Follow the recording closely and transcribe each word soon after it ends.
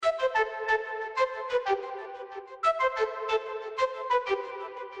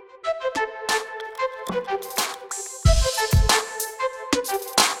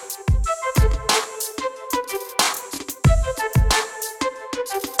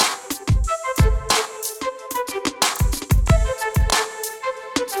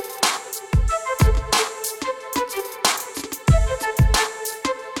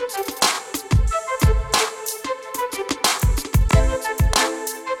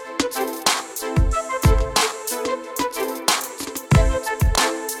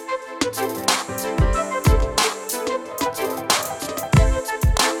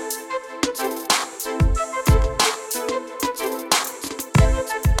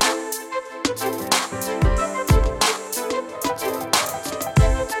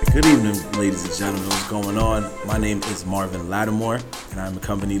Good evening, ladies and gentlemen. What's going on? My name is Marvin Lattimore, and I'm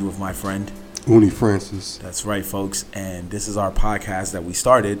accompanied with my friend Uni Francis. That's right, folks. And this is our podcast that we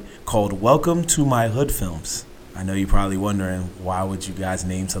started called Welcome to My Hood Films. I know you're probably wondering, why would you guys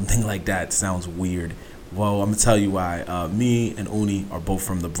name something like that? It sounds weird. Well, I'm going to tell you why. Me and Uni are both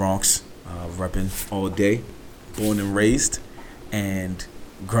from the Bronx, repping all day, born and raised, and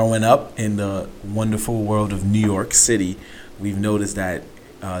growing up in the wonderful world of New York City. We've noticed that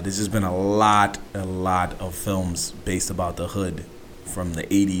there's just been a lot of films based about the hood from the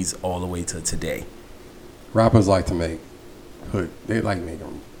 80s all the way to today. Rappers like to make hood. They like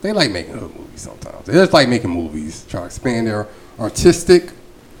making hood movies sometimes. They just like making movies, try to expand their artistic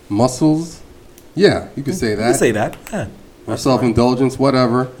muscles. Yeah, you could say that. You can say that. Yeah. Or self-indulgence,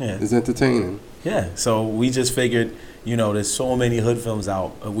 whatever, Yeah. is entertaining. Yeah, so we just figured, there's so many hood films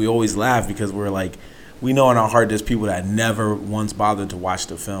out. We always laugh because we're like, we know in our heart there's people that never once bothered to watch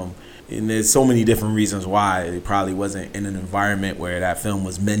the film. And there's so many different reasons why. It probably wasn't in an environment where that film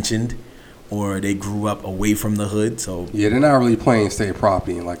was mentioned, or they grew up away from the hood. So yeah, they're not really playing state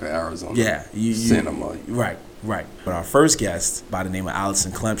property in like an Arizona cinema. Right. But our first guest, by the name of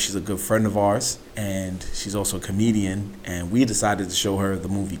Allison Klemp, she's a good friend of ours, and she's also a comedian. And we decided to show her the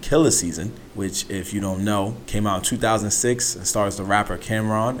movie Killer Season, which, if you don't know, came out in 2006 and stars the rapper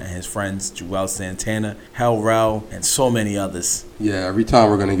Cam'ron and his friends Juelz Santana, Hell Rell, and so many others. Yeah, every time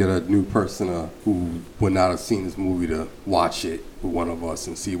we're going to get a new person who would not have seen this movie to watch it with one of us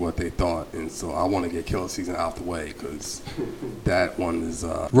and see what they thought. And so I want to get Killer Season out the way because that one is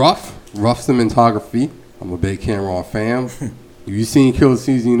rough cinematography. I'm a big Cam'ron fan. If you've seen Killer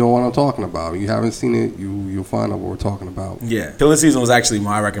Season, you know what I'm talking about. If you haven't seen it, you'll find out what we're talking about. Yeah. Killer Season was actually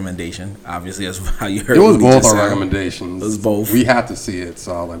my recommendation. Obviously, that's how you heard it. It was both our recommendations. It was both. We had to see it,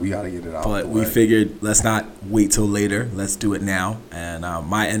 so we got to get it out. But we figured, let's not wait till later. Let's do it now. And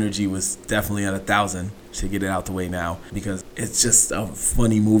my energy was definitely at 1,000 to get it out the way now because it's just a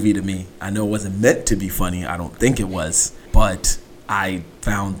funny movie to me. I know it wasn't meant to be funny. I don't think it was. But I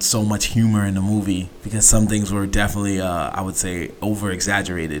found so much humor in the movie because some things were definitely, I would say,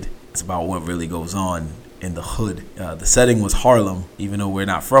 over-exaggerated. It's about what really goes on in the hood. The setting was Harlem. Even though we're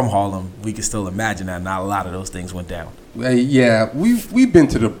not from Harlem, we can still imagine that not a lot of those things went down. Yeah, we've been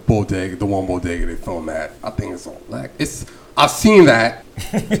to the bodega, the one bodega they filmed at. I think it's on Black. I've seen that.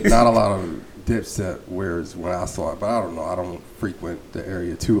 Not a lot of Dipset wears when I saw it, but I don't know. I don't frequent the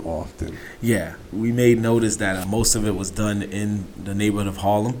area too often. Yeah, we made notice that most of it was done in the neighborhood of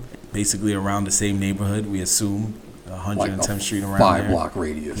Harlem, basically around the same neighborhood, we assume. 110th Street around 5-block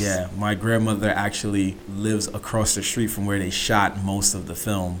radius. Yeah, my grandmother actually lives across the street from where they shot most of the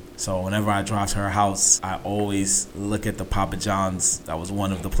film. So whenever I drive to her house, I always look at the Papa John's. That was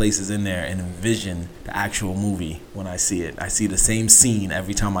one of the places in there and envision the actual movie when I see it. I see the same scene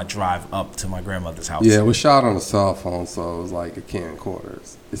every time I drive up to my grandmother's house. Yeah, it was shot on a cell phone, so it was like a camcorder.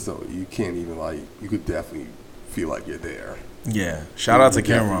 So you can't even you could definitely feel like you're there. Yeah, shout out to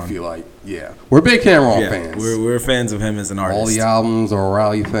Cam'ron. Feel like, yeah, we're big Cam'ron fans. We're fans of him as an artist. All the albums or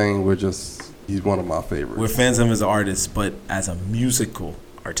Rally thing, he's one of my favorites. We're fans of him as an artist, but as a musical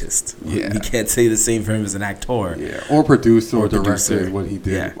artist, yeah, we can't say the same for him as an actor, yeah, or producer or director. What he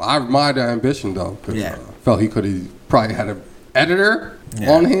did, yeah. I admire the ambition though, because I felt he could have probably had an editor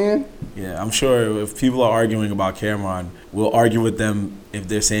on hand. Yeah, I'm sure if people are arguing about Cam'ron, we'll argue with them if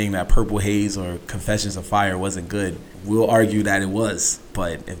they're saying that Purple Haze or Confessions of Fire wasn't good. We'll argue that it was,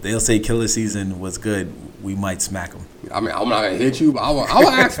 but if they'll say Killer Season was good, we might smack them. I mean, I'm not gonna hit you, but I'll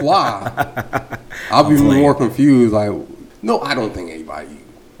ask why. I'll be more confused. No, I don't think anybody.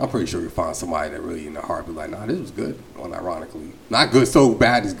 I'm pretty sure you'll find somebody that really in their heart be like, nah, this was good. Unironically, not good, so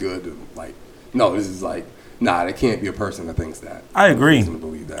bad is good. No, this is nah, there can't be a person that thinks that. I agree.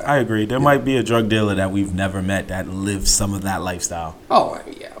 Believe that. I agree. There might be a drug dealer that we've never met that lives some of that lifestyle. Oh, I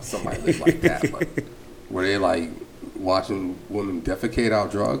mean, yeah, somebody lives like that. But were they watching women defecate out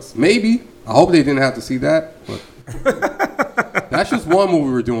drugs? Maybe. I hope they didn't have to see that. But that's just one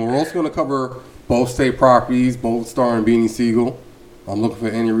movie we're doing. We're also going to cover both state properties, both starring Beanie Siegel. I'm looking for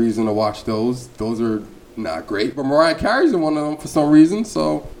any reason to watch those. Those are not great, but Mariah Carey's in one of them for some reason,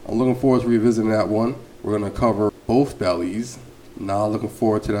 so I'm looking forward to revisiting that one. We're going to cover both Bellies. Now looking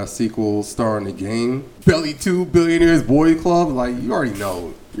forward to that sequel starring The Game. Belly 2, Billionaires Boys Club. You already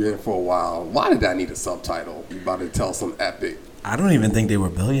know you're in for a while. Why did that need a subtitle? You about to tell some epic. I don't even think they were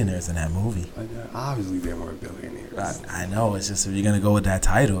billionaires in that movie. Obviously they weren't billionaires. I know. It's just if you're going to go with that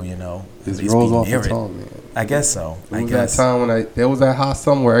title, This rolls off the tongue, man. I guess so. It was that time when there was that hot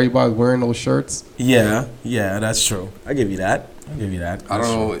summer where everybody was wearing those shirts. Yeah, that's true. I give you that. I'll give you that. I don't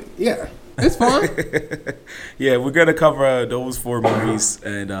know. Yeah, it's fun. Yeah, we're gonna cover those 4 movies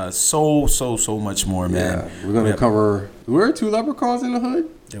and so much more, man. Yeah, we're gonna cover. Were there 2 leprechauns in the hood?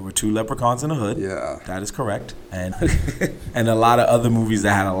 There were 2 leprechauns in the hood. Yeah, that is correct, and and a lot of other movies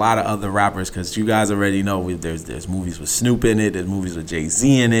that had a lot of other rappers. Because you guys already know, there's movies with Snoop in it. There's movies with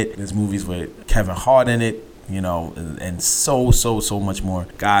Jay-Z in it. There's movies with Kevin Hart in it. You know, and so much more.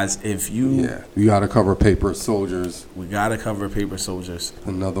 Guys, if you... Yeah, we got to cover Paper Soldiers. We got to cover Paper Soldiers.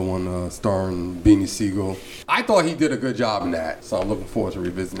 Another one starring Beanie Siegel. I thought he did a good job in that, so I'm looking forward to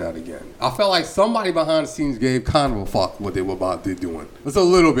revisiting that again. I felt like somebody behind the scenes gave kind of a fuck what they were about to doing. It's a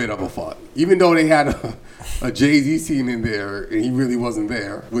little bit of a fuck. Even though they had a Jay-Z scene in there, and he really wasn't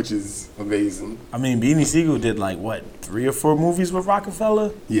there, which is amazing. I mean, Beanie Siegel did like, what, 3 or 4 movies with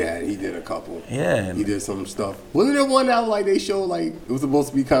Rockefeller? Yeah, he did a couple. Yeah. He did some stuff. Wasn't there one that like they showed like it was supposed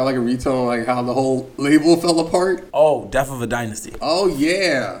to be kind of like a retelling like how the whole label fell apart? Oh, Death of a Dynasty. Oh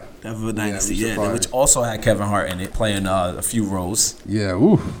yeah. Death of a Dynasty, yeah, which also had Kevin Hart in it, playing a few roles. Yeah,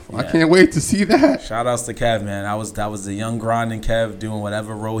 ooh, yeah. I can't wait to see that. Shout outs to Kev, man. That was the young grinding Kev doing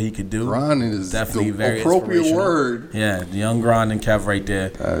whatever role he could do. Grinding is definitely the very appropriate word. Yeah, the young grinding Kev right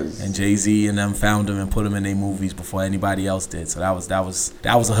there. And Jay-Z and them found him and put him in their movies before anybody else did. So that was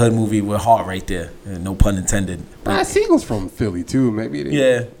a hood movie with heart right there. No pun intended. But Siegel's from Philly too. Maybe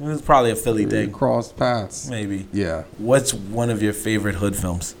it was probably a Philly thing. Crossed paths. Maybe. Yeah. What's one of your favorite hood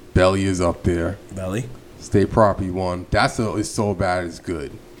films? Belly is up there. Belly? State Property 1. It's so bad it's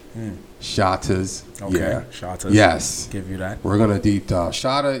good. Shatas. Okay. Yeah. Shatas. Yes. Give you that. We're gonna deep dive.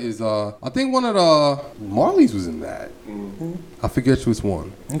 Shata is I think one of the Marleys was in that. Mm-hmm. I forget which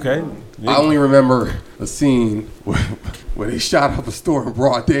one. Okay. I only remember a scene where they shot up a store in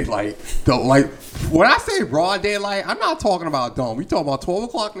broad daylight. When I say broad daylight, I'm not talking about dawn. We talking about 12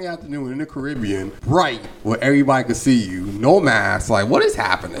 o'clock in the afternoon in the Caribbean, bright, where everybody could see you, no mask. Like, what is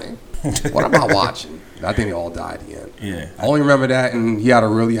happening? What am I watching? I think they all died at the end. Yeah. I only remember that, and he had a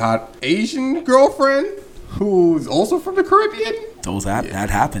really hot Asian girlfriend who's also from the Caribbean.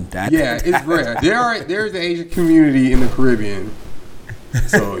 That happened. It's rare. There's an Asian community in the Caribbean.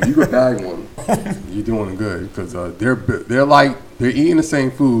 So you go bag one, you're doing good because they're eating the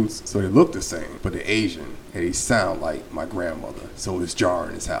same foods, so they look the same, but they're Asian and they sound like my grandmother. So it's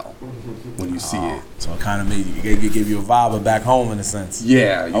jarring as hell when you see it. So it kind of give you a vibe of back home in a sense.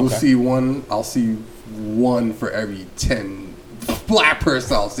 Yeah, you'll see one. I'll see one for every 10 black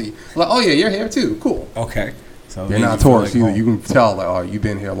person I'll see. Like, oh yeah, you're here too. Cool. Okay. So they're not tourists either. You can tell like, oh, you've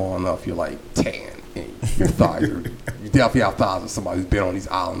been here long enough. You're like tan. You definitely have thighs of somebody who's been on these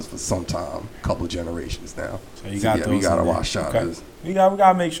islands for some time, a couple of generations now. So you got those. We gotta watch Shatas. Okay. We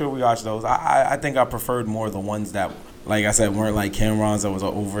gotta make sure we watch those. I think I preferred more the ones that, like I said, weren't like Camerons that was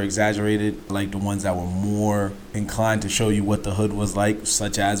over exaggerated. Like the ones that were more inclined to show you what the hood was like,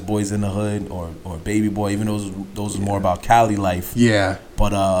 such as Boys in the Hood or Baby Boy. Even those are more about Cali life. Yeah,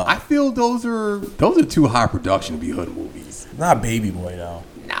 but I feel those are too high production to be hood movies. Not Baby Boy though.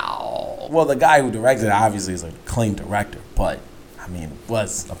 No. Well, the guy who directed it obviously is a acclaimed director, but I mean, it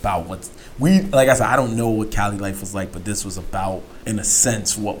was about like I said, I don't know what Cali life was like, but this was about, in a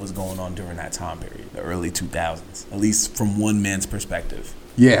sense, what was going on during that time period, the early 2000s, at least from one man's perspective.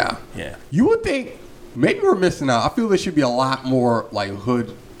 Yeah. Yeah. You would think maybe we're missing out. I feel there should be a lot more like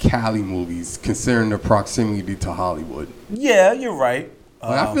hood Cali movies considering the proximity to Hollywood. Yeah, you're right.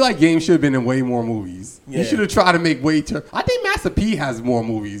 I feel like Game should have been in way more movies. Yeah. He should have tried to make I think Master P has more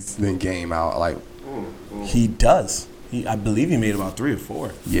movies than Game out. Like he does. I believe he made about 3 or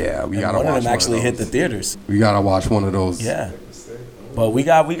 4. Yeah, we gotta watch one of them actually hit the theaters. We gotta watch one of those. Yeah. But we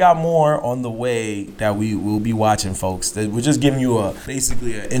got more on the way that we will be watching, folks. We're just giving you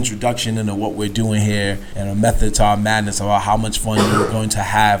basically an introduction into what we're doing here and a method to our madness about how much fun you're going to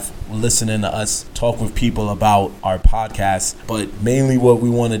have listening to us talk with people about our podcast. But mainly what we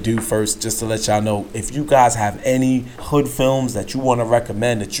want to do first, just to let y'all know, if you guys have any hood films that you want to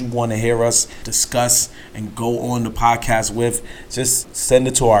recommend, that you want to hear us discuss and go on the podcast with, just send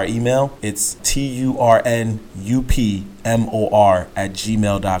it to our email. It's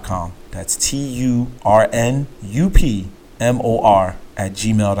turnupmor@gmail.com. That's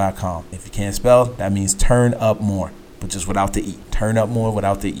turnupmor@gmail.com. If you can't spell, that means turn up more, but just without the E. Turn up more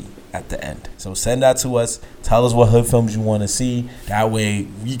without the E at the end. So send that to us. Tell us what hood films you want to see. That way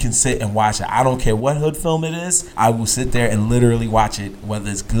we can sit and watch it. I don't care what hood film it is. I will sit there and literally watch it, whether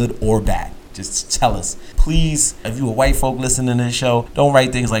it's good or bad. Just tell us. Please, if you a white folk listening to this show, don't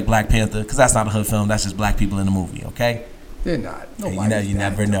write things like Black Panther, because that's not a hood film. That's just black people in the movie, okay? They're not. Hey, you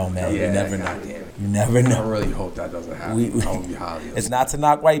never know, man. You never know. You never I know. really hope that doesn't happen. I would be highly. It's not to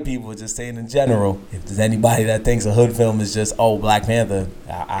knock white people, just saying in general. If there's anybody that thinks a hood film is just, oh, Black Panther,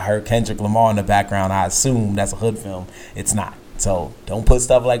 I heard Kendrick Lamar in the background, I assume that's a hood film. It's not. So don't put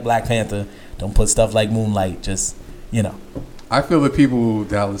stuff like Black Panther, don't put stuff like Moonlight, just, you know. I feel the people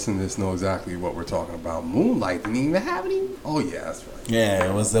that listen to this know exactly what we're talking about. Moonlight didn't even have any. Oh yeah, that's right. Yeah,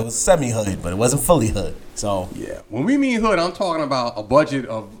 it was semi-hood, but it wasn't fully hood. So Yeah, when we mean hood, I'm talking about a budget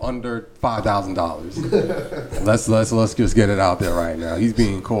of under $5,000. let's just get it out there right now. He's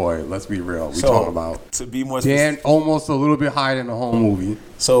being coy. Let's be real. We talking about to be more Dan almost a little bit higher than the whole movie.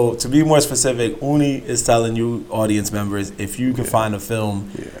 So to be more specific, Uni is telling you, audience members, if you can find a film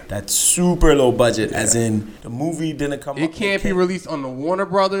that's super low budget, as in the movie didn't come. It can't be released on the Warner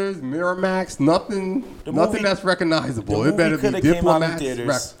Brothers, Miramax, nothing that's recognizable. It better be Diplomats,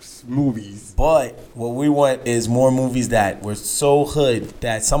 Rex movies. But what we want is more movies that were so hood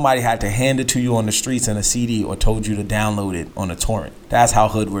that somebody had to hand it to you on the streets in a CD or told you to download it on a torrent. That's how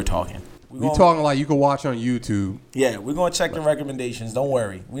hood we're talking. We talking like you can watch on YouTube. Yeah, we're going to check the recommendations. Don't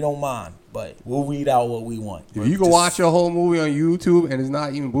worry. We don't mind, but we'll weed out what we want. If you can watch your whole movie on YouTube and it's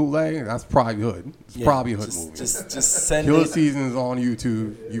not even bootleg, that's probably hood. It's probably a hood movie. Just send Killer it. Season is on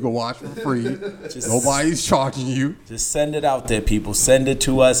YouTube. You can watch for free. Nobody's charging you. Just send it out there, people. Send it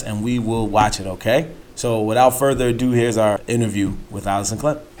to us, and we will watch it, okay? So without further ado, here's our interview with Allison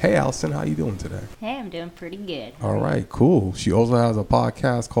Clem. Hey, Allison, how you doing today? Hey, I'm doing pretty good. All right, cool. She also has a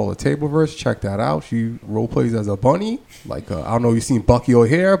podcast called The Tableverse. Check that out. She role plays as a bunny. Like, I don't know if you've seen Bucky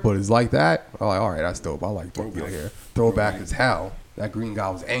O'Hare, but it's like that. I'm like, all right, that's dope. I like Bucky O'Hare. Throwback as hell. That green guy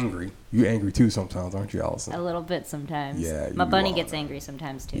was angry. You angry too sometimes, aren't you, Allison? A little bit sometimes. Yeah, My bunny are. gets angry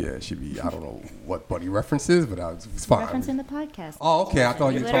sometimes too. Yeah, it should be. I don't know what bunny reference is, but it's fine. Referencing the podcast. Oh, okay. I thought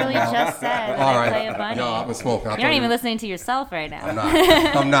you were talking literally about. just said All I right. play a bunny. Yo, I've been smoking. You're not even listening to yourself right now. I'm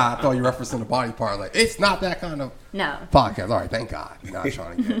not. I'm not. I thought you were referencing the body part. Like, it's not that kind of No. podcast. All right, thank God. You're not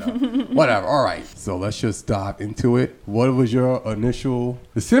trying to get it up. Whatever. All right. So let's just dive into it. What was your initial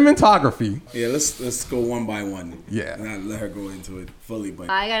the cinematography? Yeah, let's go one by one. Yeah. Not let her go into it fully, but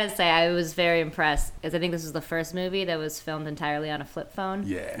I gotta say, I was very impressed because I think this was the first movie that was filmed entirely on a flip phone.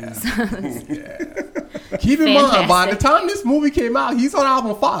 Yeah. Yeah. Keep in mind, by the time this movie came out, he's on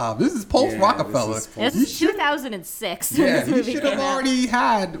album 5. This is post Rockefeller. This is 2006. Yeah, this he movie should have came out. already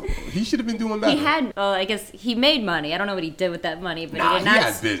had. He should have been doing better. He had. Well, I guess he made money. I don't know what he did with that money, but Nah, he did not.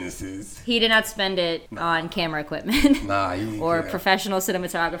 had businesses. He did not spend it on camera equipment. Nah, he or yeah, professional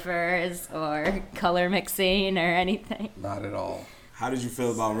cinematographers or color mixing or anything. not at all. how did you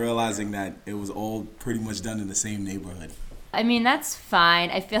feel about realizing that it was all pretty much done in the same neighborhood? I mean, that's fine.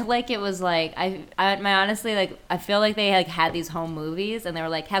 I feel like it was like honestly, like I feel like they had these home movies and they were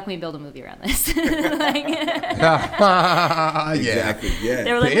like, how can we build a movie around this? Like, Yeah. Exactly. Yeah.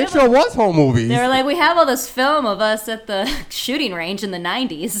 they were like, The intro was home movies. they were like, we have all this film of us at the shooting range in the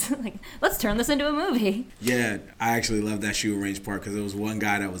 90s. Like, let's turn this into a movie. Yeah, I actually love that shooting range part because there was one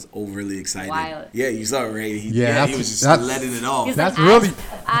guy that was overly excited. Wild. Yeah, you saw it, right? Yeah, he was just that's- letting it off. He's That's like, really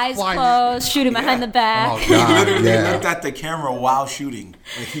eyes why- closed, shooting behind the back. Oh He God, literally yeah. looked at the camera while shooting.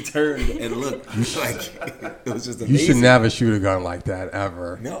 Like he turned and looked. Like it was just amazing. You should never shoot a gun like that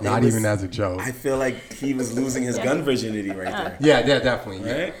ever. No, it Not was- even as a joke. I feel like he was losing his gun virginity right there. Yeah, definitely.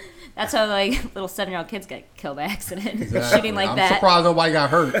 Yeah. Right? That's how like little 7-year-old kids get killed by accident. Exactly. Shooting like I'm that. surprised nobody got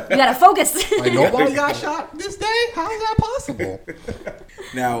hurt. You gotta focus. Like nobody got shot this day? How is that possible?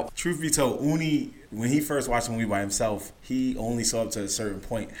 Now, truth be told, Uni, when he first watched the movie by himself, he only saw up to a certain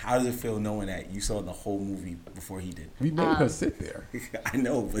point. How does it feel knowing that you saw the whole movie before he did? We made her sit there. I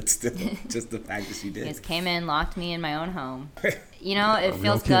know, but still, just the fact that she did. Just came in, locked me in my own home. You know, it Real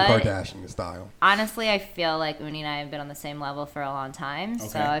feels Kim good. Kardashian style. Honestly, I feel like Uni and I have been on the same level for a long time,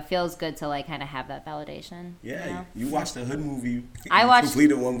 so Okay. it feels good to like kind of have that validation. Yeah, You know? you watched the Hood movie. I You watched-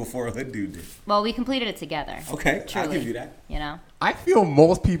 completed one before a Hood dude did. Well, we completed it together. Okay, I'll Truly. give you that. You know, I feel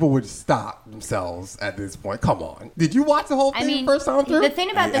most people would stop themselves at this point. Come on. Did you watch the whole thing I mean, first time through? the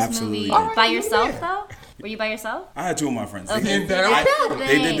thing about I this absolutely movie did. Alright, by you yourself did. though. Were you by yourself? I had two of my friends. Okay, did that. that's the They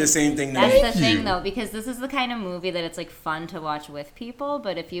did thing. the same thing to That's me. the thing, you. though, because this is the kind of movie that it's like fun to watch with people.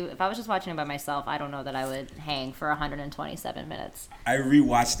 But if I was just watching it by myself, I don't know that I would hang for 127 minutes. I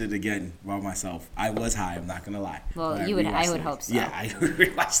rewatched it again by myself. I was high. I'm not gonna lie. Well, But you would- I rewatched would it. hope so. Yeah, I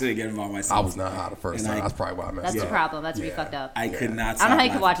rewatched it again by myself. I was not high the first And time. I- That's probably why I messed That's up. the problem. That's where you Yeah. fucked up. I could not. I don't know stop how you could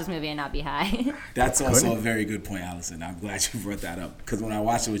laughing. watch this movie and not be high. That's also Couldn't. a very good point, Allison. I'm glad you brought that up because when I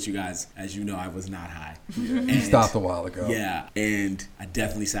watched it with you guys, as you know, I was not high. You stopped a while ago. Yeah, and I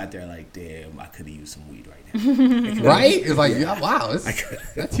definitely sat there like, damn, I could have used some weed right now. Right? It's like, yeah, wow. could.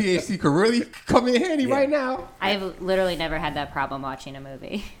 That THC could really come in handy right now. I've literally never had that problem watching a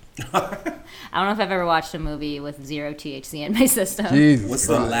movie. I don't know if I've ever watched a movie with 0 THC in my system. Jesus What's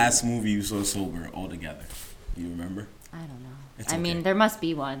Christ. the last movie you saw sober altogether? Do you remember? I don't know. It's I mean, okay. there must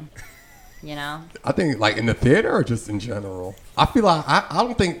be one. You know? I think like in the theater or just in general. I feel like I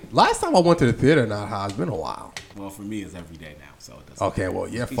don't think last time I went to the theater not high, it's been a while. Well, for me, it's every day now, so it doesn't. Okay, well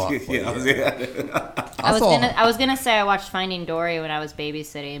yeah, fuck. but Yeah, yeah. I was gonna say I watched Finding Dory when I was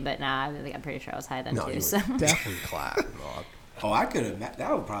babysitting, but nah, I'm pretty sure I was high then No, too. you So were definitely clap. dog. Oh, I could have.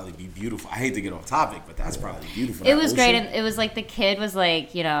 That would probably be beautiful. I hate to get off topic, but that's probably beautiful. it That was great, ocean. and it was like the kid was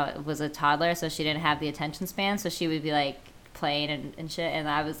like, you know, was a toddler, so she didn't have the attention span, so she would be like playing and shit, and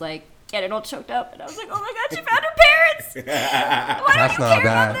I was like getting all choked up, and I was like, oh my god, she found her parents. Why That's don't you not care about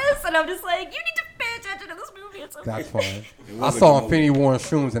bad. this? And I'm just like, you need to pay attention to this movie. It's okay. That's fine. I was a saw good Infinity War and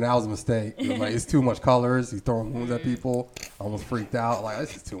shrooms and that was a mistake. It was like it's too much colors. He's throwing moons at people. I almost freaked out. Like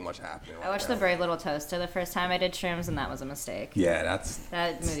this is too much happening. I watched The Brave Little Toaster the first time I did shrooms, and that was a mistake. Yeah, that's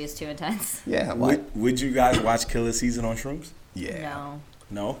That movie is too intense. yeah. Like Would you guys watch Killer Season on shrooms? yeah. No.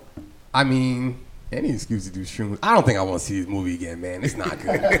 No. I mean, any excuse to do shrooms. I don't think I want to see this movie again, man. It's not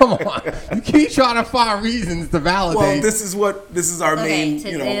good. Come on, you keep trying to find reasons to validate. Well, this is our Okay, main.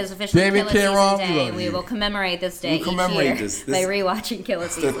 today You know, is officially Damon Killer Cameron, Season we Day. love We you. will commemorate this day We'll commemorate each year this. by rewatching Killer the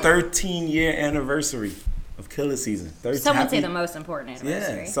Season. 13-year anniversary of Killer Season. 13, Some would say happy- the most important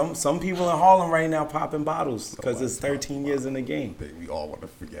anniversary. Yeah, some people in Harlem right now popping bottles because it's 13 years in the game. Thing we all want to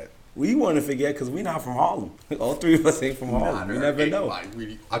forget. We want to forget because we're not from Harlem. All three of us ain't from Harlem. We never know. Like,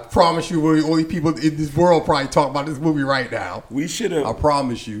 I promise you, all these people in this world probably talk about this movie right now. We should I have.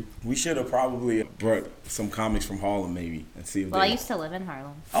 promise you. We should have probably brought some comics from Harlem maybe and see if Well, I they. used to live in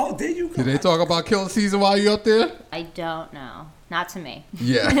Harlem. Oh, did you? Did they talk about Killer Season while you up there? I don't know. Not to me.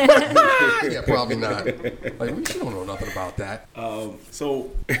 Yeah. Yeah, probably not. Like, we don't know nothing about that.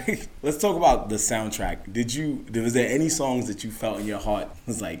 So let's talk about the soundtrack. Was there any songs that you felt in your heart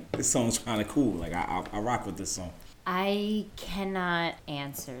was like, this song's kind of cool? Like I rock with this song. I cannot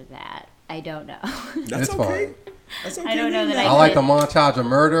answer that. I don't know. That's It's okay. fine. That's okay. I don't know that I like the montage of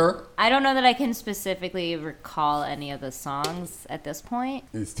murder. I don't know that I can specifically recall any of the songs at this point.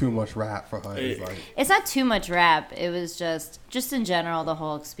 It's too much rap for her. It's like, It's not too much rap. It was just in general, the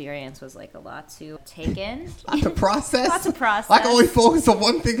whole experience was like a lot to take in. not to process. Lot to process. I can only focus on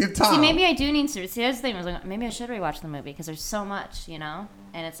one thing at a time. See, maybe I do need to. See, that's the thing. I was like, maybe I should rewatch the movie because there's so much, you know.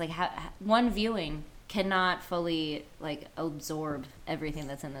 And it's like one viewing cannot fully like absorb everything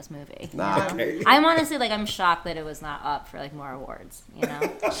that's in this movie. Nah. Okay. I'm honestly like I'm shocked that it was not up for like more awards. You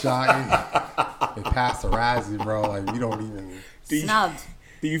know, Shocking. It passed the Razzie, bro. Like, you don't even. Do you, snubbed.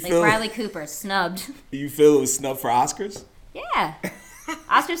 do you Like feel? Bradley Cooper snubbed. Do you feel it was snubbed for Oscars? Yeah.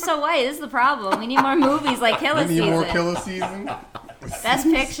 Oscar's so white. This is the problem. We need more movies like Killer We need Season. more Killer Season. Best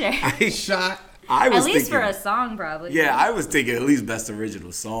Picture. Shot. I was At least thinking, for a song, probably. Yeah, I was thinking at least best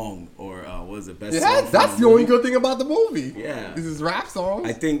original song or what was it best? Yeah, song from that's the only good thing about the movie. Yeah. This is rap songs.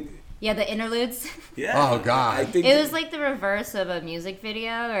 I think. Yeah, the interludes. Yeah. Oh, God. I think It was like the reverse of a music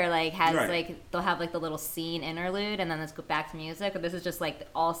video, or like has Right. like they'll have like the little scene interlude, and then let's go back to music. But this is just like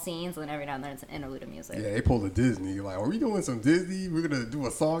all scenes, and then every now and then it's an interlude of music. Yeah, they pulled a Disney. Like, are we doing some Disney? We're going to do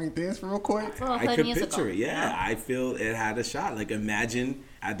a song and dance real quick? It's a little I hood could musical. picture it. Yeah, I feel it had a shot. Like imagine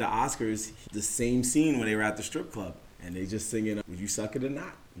at the Oscars the same scene when they were at the strip club and they just singing "Would you suck it or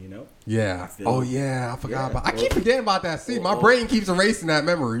not?" You know. Yeah. feel Oh, it. yeah. I forgot Yeah. about I keep forgetting about that scene. My Oh. brain keeps erasing that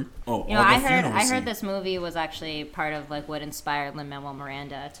memory. Oh, You know, or the I funeral heard scene. this movie was actually part of like what inspired Lin-Manuel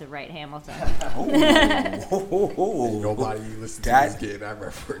Miranda to write Hamilton. Oh. Nobody listened to That- this getting that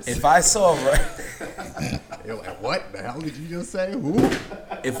reference. If I saw You're like, what the hell did you just say? Who?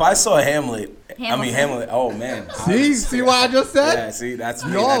 if I saw Hamlet, Hamilton. Hamlet. Oh man. See what I just said? Yeah, see, that's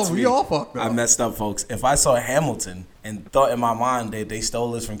me. We all- That's we me. all fucked up. I messed up, folks. If I saw Hamilton and thought in my mind that they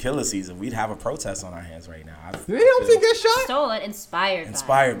stole this from Killer Season, we'd have a protest on our hands right now. I Did Hamilton get shot? Stole it, inspired.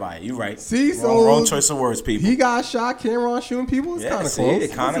 inspired by it. You right. See, wrong choice of words, people. He got shot. Cameron shooting people. It's yeah, kind of see, close.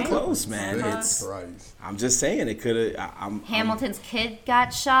 it kind of Okay. close, man. Jesus It's. Christ. I'm just saying it could have. I'm Hamilton's kid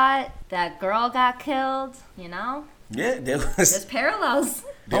got shot. That girl got killed. You know, Yeah, there there's was. parallels.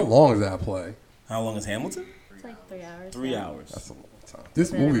 How long is that play? How long is Hamilton? It's like 3 hours. 3 yeah. hours. That's a long time. This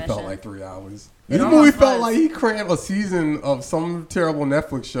It's an movie felt intermission. like 3 hours. It This almost movie felt was. like he crammed a season of some terrible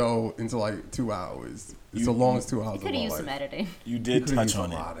Netflix show into like 2 hours. It's the longest 2 hours You of could my have used life. some editing. You did could've touch used a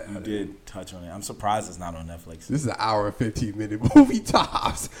on lot it. of You editing. did touch on it. I'm surprised it's not on Netflix. This is an hour and 15-minute movie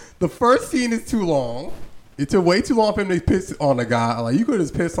tops. The first scene is too long. It took way too long for him to piss on the guy. Like, you could have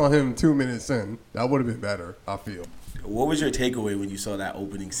just pissed on him 2 minutes in. That would have been better, I feel. What was your takeaway when you saw that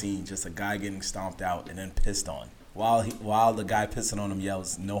opening scene? Just a guy getting stomped out and then pissed on, while the guy pissing on him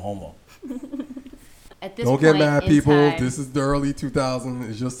yells "No homo." at this Don't point get mad, in people. time, This is the early 2000s.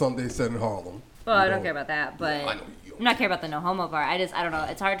 It's just something they said in Harlem. well, I don't care about that, but I know you don't. I'm not care about the no homo part. I don't know.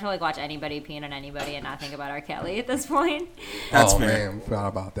 It's hard to like watch anybody peeing on anybody and not think about R. Kelly at this point. That's oh fair. man, forgot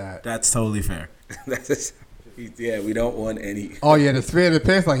about that. That's totally fair. Yeah, we don't want any. Oh yeah, the spit in the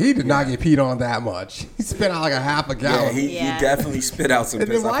piss, like he did not get peed on that much. He spit out like a half a Yeah, gallon. he Yeah. definitely spit out some and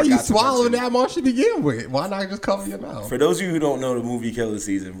piss. then I why are you forgot to swallowing mention. that much to begin with? Why not just cover your mouth? For those of you who don't know the movie Killer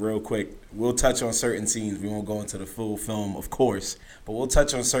Season, real quick, we'll touch on certain scenes. We won't go into the full film, of course, but we'll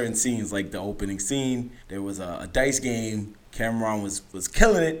touch on certain scenes like the opening scene. There was a dice game. Cameron was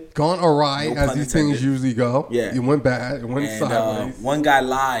killing it. Gone awry, No as pun these intended. things usually go. Yeah. It went bad. It went And sideways. one guy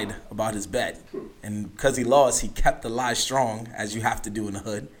lied about his bet. And because he lost, he kept the lie strong, as you have to do in the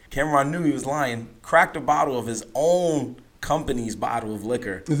hood. Cameron knew he was lying, cracked a bottle of his own company's bottle of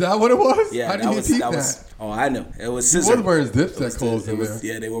liquor. Is that what it was? Yeah, How did that you was peep that that? was. Oh, I know. It was He scissor. was wearing his It Dipset was clothes in there.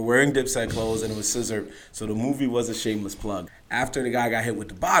 Yeah, they were wearing Dipset clothes, and it was scissor. So the movie was a shameless plug. After the guy got hit with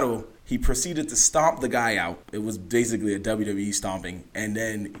the bottle, he proceeded to stomp the guy out. It was basically a WWE stomping, and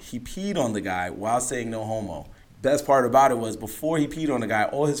then he peed on the guy while saying no homo. Best part about it was before he peed on the guy,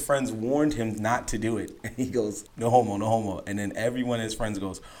 all his friends warned him not to do it, and he goes, no homo, no homo. And then every one of his friends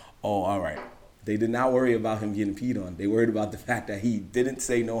goes, oh, all right. They did not worry about him getting peed on. They worried about the fact that he didn't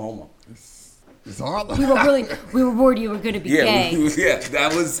say no homo. It's hard. We were worried you were going to be Yeah, gay. yeah,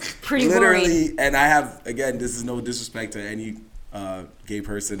 that was Pretty literally. And I have, again, this is no disrespect to any gay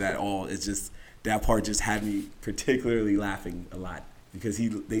person at all. It's just that part just had me particularly laughing a lot because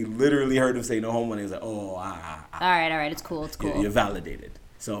they literally heard him say no homo and they was like, oh, All right, it's cool. you're validated.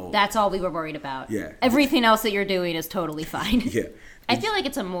 So That's all we were worried about. Yeah. Everything else that you're doing is totally fine. yeah, I feel like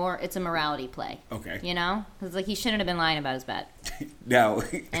it's a morality play. Okay. You know, because like he shouldn't have been lying about his bet, now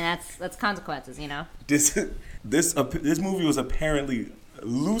and that's consequences. You know. this movie was apparently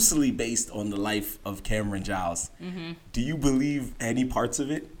loosely based on the life of Cameron Giles. Mm-hmm. Do you believe any parts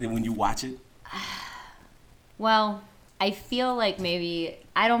of it when you watch it? Well, I feel like maybe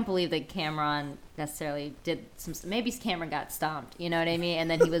I don't believe that Cameron necessarily did some. Maybe Cameron got stomped. You know what I mean? And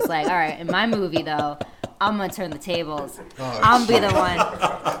then he was like, "All right, in my movie though, I'm gonna turn the tables. I'm be the one.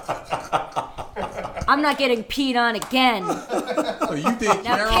 I'm not getting peed on again." So you think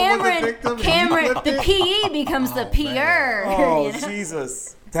Now Cameron was a victim? Cameron, the PE becomes the PER. Oh, you know?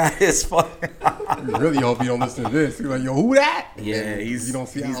 Jesus. That is funny. You really hope you don't listen to this. You're like, yo, who that? Yeah, And you don't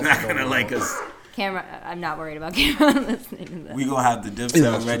see he's how not it's gonna going like on. us. Cameron, I'm not worried about Cameron listening to this. We gonna have the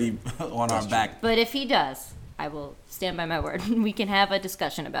dipset ready on our back. But if he does, I will stand by my word. We can have a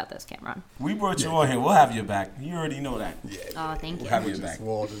discussion about this, Cameron. We brought you on here. We'll have your back. You already know that. Oh, thank you. We'll have your back.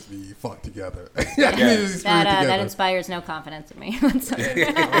 We'll all just be fucked together. That inspires no confidence in me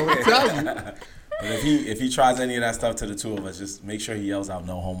whatsoever. I will tell you. But if he tries any of that stuff to the two of us, just make sure he yells out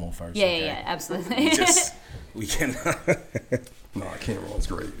 "no homo" first. Yeah, okay? yeah, absolutely. We can. Nah, Cameron's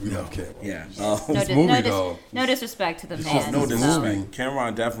great. We love Cameron. Yeah. This movie, though. No disrespect to the man. No This disrespect. movie.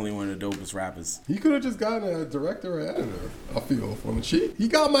 Cameron definitely one of the dopest rappers. He could have just gotten a director or editor, I feel, from the cheap. He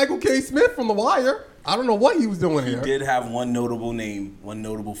got Michael K. Smith from The Wire. I don't know what he was doing He here. did have one notable name, one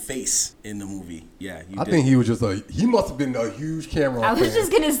notable face in the movie. Yeah, I think he was just he must have been a huge Cameron I was fan.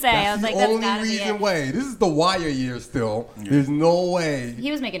 just gonna say, I was the like, that's only gotta be reason it. way. This is The Wire year still. There's no way.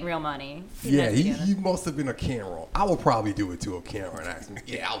 He was making real money. Yeah, he must have been a Cameron. I would probably do it to a Cameron asked me.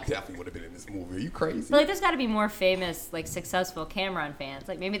 Yeah, I definitely would have been in this movie. Are you crazy? But like, there's got to be more famous, like successful Cameron fans.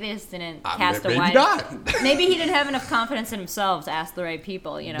 Like maybe they just didn't cast maybe a wide. not. Maybe he didn't have enough confidence in himself to ask the right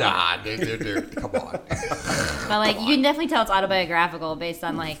people. You know. Nah, they're come on. But like you can definitely tell it's autobiographical based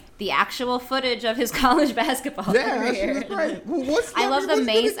on like the actual footage of his college basketball Yeah, that career. shit is great. Well, I love the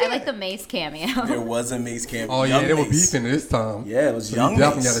Mace. I like the Mace cameo. There was a Mace cameo. Oh yeah, Young they were Mace. beefing this time. Yeah, it was So young you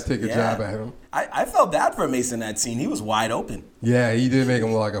definitely Mace. got to take a Yeah. jab at him. I felt bad for Mace in that scene. He was wide open. Yeah, he did make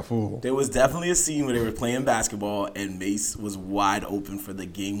him look like a fool. There was definitely a scene where they were playing basketball and Mace was wide open for the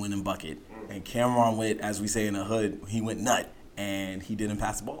game-winning bucket. And Cameron went, as we say in the hood, he went nut and he didn't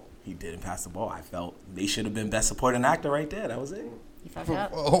pass the ball. He didn't pass the ball. I felt they should have been best supporting actor right there. That was it. You fucked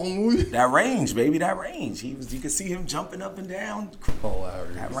up. Oh, movie. That range, baby, that range. You could see him jumping up and down.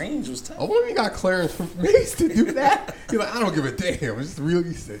 Hilarious. That range was tough. I wonder if he got clearance from Mace to do that. He's like, I don't give a damn. It's just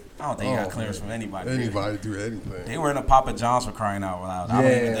really sick. I don't think he got clearance from anybody. Anybody do anything. They were in a Papa John's for crying out loud. I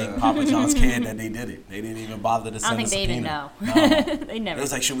don't even think Papa John's cared that they did it. They didn't even bother to I send don't a think they even subpoena. know. No. They It never.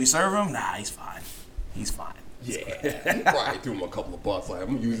 was like, should we serve him? Nah, he's fine. He's fine. Yeah. He probably threw him a couple of bucks. Like, I'm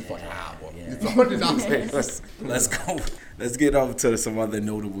going to use it for like an hour. Yeah. It's $100. Let's go. Let's get over to some other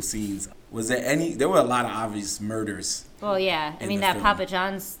notable scenes. Was there any? There were a lot of obvious murders. Well, yeah. I in mean the that film. Papa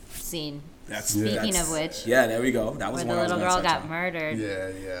John's scene. Speaking of which, yeah, there we go. That was where one the I was little gonna girl touch got on. murdered.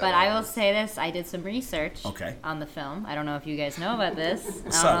 Yeah. But I will say this: I did some research Okay. on the film. I don't know if you guys know about this.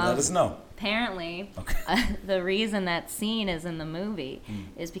 What's up? Let us know. Apparently, Okay. the reason that scene is in the movie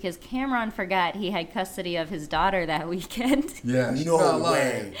is because Cameron forgot he had custody of his daughter that weekend. Yeah, she's No not way.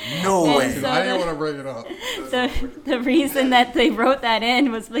 lying. No And way. so I didn't the- want to bring it up. The reason that they wrote that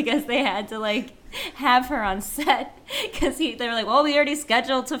in was because they had to like have her on set because they were like, well, we already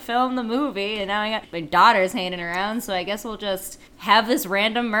scheduled to film the movie, and now I got my daughter's hanging around, so I guess we'll just have this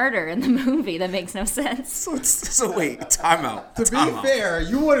random murder in the movie that makes no sense. So wait, time out. To be Time out. fair,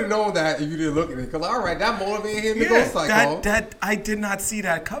 you wouldn't know that if you didn't look at it. Because, all right, that motivated him to go Yeah, psycho. that I did not see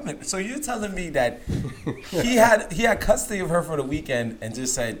that coming. So you're telling me that he had custody of her for the weekend and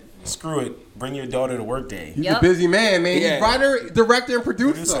just said, "Screw it, bring your daughter to work day." He's Yep. a busy man, man. Yeah. He's writer, director, and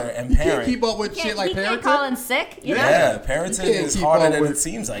producer. Producer and he can't parent. keep up with shit like he parenting. can't call in sick, you know? Yeah, parenting He can't is keep harder up than with- it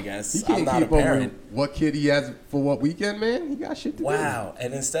seems, I guess. He I'm can't not a keep up parent. with what kid he has for what weekend, man. He got shit to do. Wow.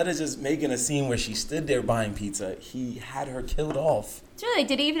 And instead of just making a scene where she stood there buying pizza, he had her killed off. It's really,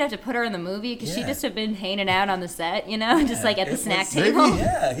 did he even have to put her in the movie? Because she Yeah. just had been hanging out on the set, you know? Just like at the It snack was- table.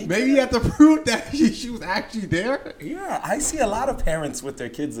 Yeah, Maybe he had to prove that she was actually there. Yeah, I see a lot of parents with their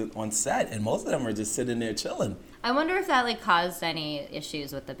kids on set, and most of them are just sitting there chilling. I wonder if that like caused any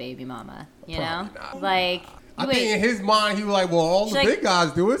issues with the baby mama, you know? Probably not. Like, I think in his mind, he was like, well, all the She, like- big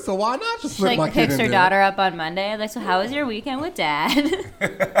guys do it, so why not just she slip my like kid picks in her there? daughter up on Monday. Like, so how was your weekend with dad?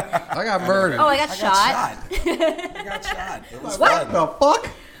 I got murdered. Oh, I got I shot. I got shot. It was What fun. the fuck?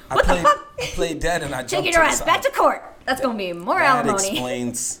 I played dead and I jumped Taking to your the ass side. back to court. That's gonna be more That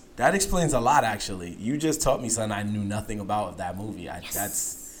alimony. That explains a lot, actually. You just taught me something I knew nothing about that movie.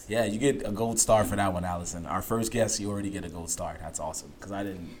 Yeah, you get a gold star for that one, Allison. Our first guest, you already get a gold star. That's awesome because I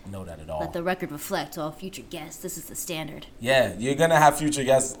didn't know that at all. Let the record reflect all future guests. This is the standard. Yeah, you're gonna have future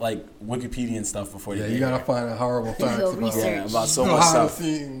guests like Wikipedia and stuff before Yeah, they you get gotta here. find out horrible facts Go about, research. About so much behind the stuff.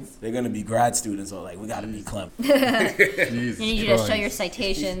 scenes. They're gonna be grad students, so like we gotta be Clem. Jesus You need you to show Christ. your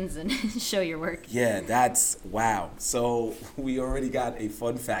citations and show your work. Yeah, that's wow. So we already got a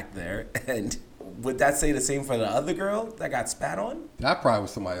fun fact there, and would that say the same for the other girl that got spat on? That probably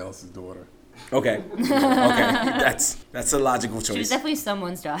was somebody else's daughter. Okay, that's a logical She was choice. definitely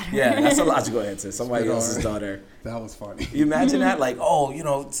someone's daughter. Yeah, that's a logical answer. Somebody Spit on else's her. daughter. That was funny. You imagine that? Like, oh, you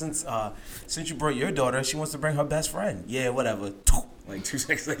know, since you brought your daughter, she wants to bring her best friend. Yeah, whatever. Like 2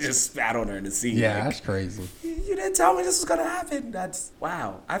 seconds later, just spat on her in the scene. Yeah, Like, that's crazy. you didn't tell me this was gonna happen. That's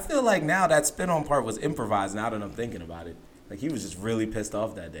wow. I feel like now that spit on part was improvised. Now that I'm thinking about it, like he was just really pissed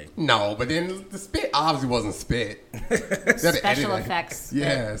off that day. No, but then the spit obviously wasn't spit. Special effects.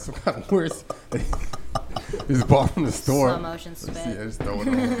 Yeah, so where's it's bought from the store. Slow motion spit. Yeah, just throw it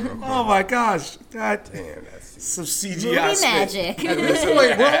on real quick. Oh my gosh, that Damn, that's some Movie CGI spit. magic.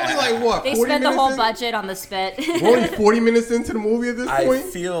 Wait, we're only like what? They 40 spent the minutes whole in? budget on the spit. We're only 40 minutes into the movie at this I point.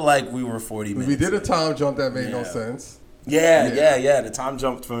 feel like we were 40 minutes. We did a time jump that made no Yeah. sense Yeah. The time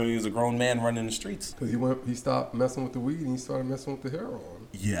jumped from when he was a grown man running the streets. because he stopped messing with the weed and he started messing with the heroin.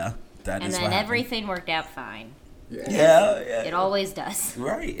 Yeah, that And is then what happened. everything worked out fine. Yeah. It always does.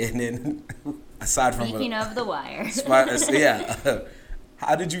 Right, and then aside from Speaking of The Wire. yeah.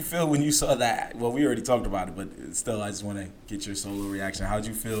 How did you feel when you saw that? Well, we already talked about it, but still, I just want to get your solo reaction. How did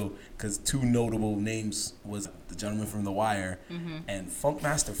you feel? Because two notable names was the gentleman from The Wire and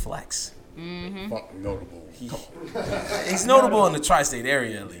Funkmaster Flex. Fuck notable. He's notable in the tri-state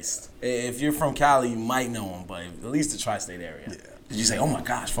area, at least. If you're from Cali, you might know him, but at least the tri-state area. Yeah. Did you say, "Oh my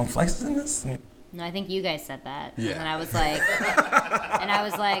gosh, Funk Flex is in this"? No, I think you guys said that. Yeah. And I was like,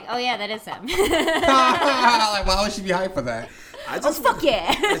 oh yeah, that is him. Like, why would she be hyped for that? I Oh, fuck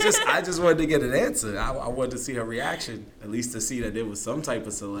yeah. I just wanted to get an answer. I wanted to see her reaction, at least to see that there was some type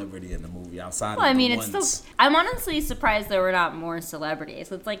of celebrity in the movie outside Well, of I mean, the it's ones. still. I'm honestly surprised there were not more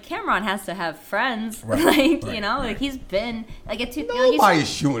celebrities. It's like Cameron has to have friends, Right, like right, you know, right. like he's been like at two. Nobody's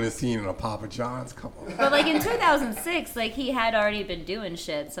shooting a scene in a Papa John's. Come on. But like in 2006, like he had already been doing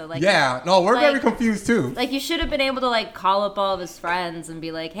shit. So like Yeah, no, we're very like- confused too. Like you should have been able to like call up all of his friends and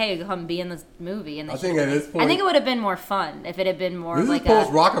be like, "Hey, come be in this movie." And they I think should've at this been- point- I think it would have been more fun if it had been more This of like is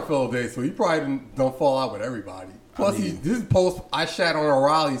post Rockefeller days, so he probably don't fall out with everybody. Plus, this is post I shat on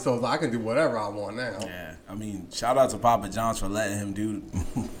O'Reilly, so it's like, I can do whatever I want now. Yeah, I mean, shout out to Papa John's for letting him do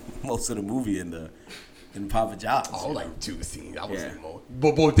most of the movie in Papa John's. Oh, like 2 scenes. I was Yeah. more.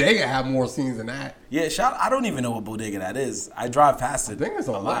 But Bodega had more scenes than that. Yeah, I don't even know what bodega that is. I drive past it. I think it's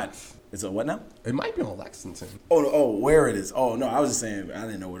on a lot. Lex. It's a what now? It might be on Lexington. Oh, where it is? Oh no, I was just saying I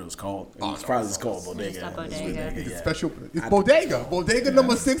didn't know what it was called. It Oh, was no, probably it's just called Just bodega. a It's bodega. It's yeah. special. It's Bodega. Bodega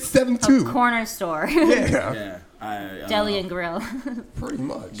number 672. corner store. Yeah. Oh, Yeah, Deli and grill. Pretty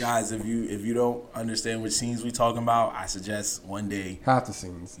much. Guys, if you don't understand which scenes we talking about, I suggest one day Half the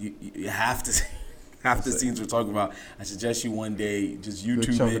scenes. you have to half the scenes we're talking about. I suggest you one day just Good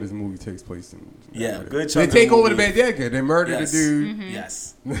YouTube chunk of it. this movie takes place in. Yeah, good They chunk. of take over the movie. bodega. They murder Yes. the dude.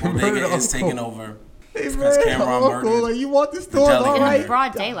 Yes, Murder the bodega is uncle. taking over. They Because murdered the Cameron uncle. murdered Like, you want this store? deli All owner. right. In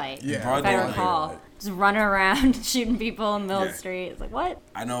broad daylight. Yeah. Broad If I daylight. recall. Just running around shooting people in the middle of Yeah. the street. It's like, what?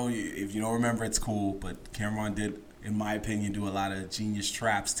 I know if you don't remember, it's cool, but Cameron did, in my opinion, do a lot of genius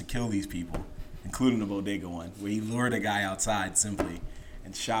traps to kill these people, including the bodega one, where he lured a guy outside simply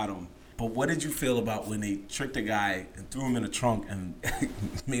and shot him. But what did you feel about when they tricked a guy and threw him in a trunk and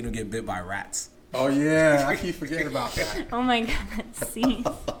made him get bit by rats? Oh yeah, I keep forgetting about that. Oh my god, that scene.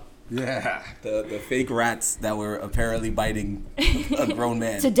 Yeah. The fake rats that were apparently biting a grown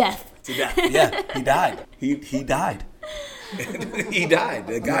man To death. to death. Yeah, he died. He died. He died.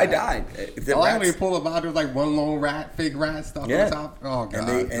 The guy died. The I like when rats- they pull him out. There's like one lone rat, fake rat stuff Yeah. on top. Oh god,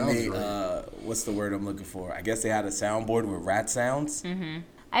 and that was they great. what's the word I'm looking for? I guess they had a soundboard with rat sounds.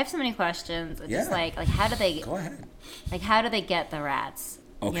 I have so many questions. It's just Yeah. like how do they Go ahead. how do they get the rats?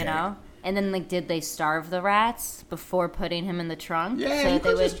 Okay. You know? And then like did they starve the rats before putting him in the trunk? Yeah, so you that they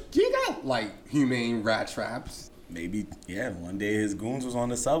could would just you got like humane rat traps. Maybe, yeah, one day his goons was on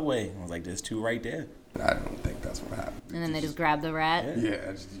the subway. I was like, there's two right there. I don't think that's what happened. and then they just grab the rat. Yeah.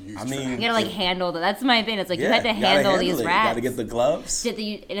 Yeah, just use I mean, You gotta like handle that. That's my thing. It's like you had to gotta handle these it. rats. You gotta get the gloves. Did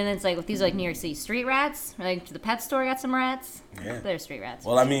the, and then it's like, if these are like New York City street rats, or like to the pet store got some rats. Yeah. They're street rats.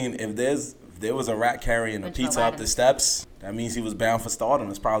 Well, I mean, if there was a rat carrying a Went to pizza up the Aladdin. steps, that means he was bound for stardom.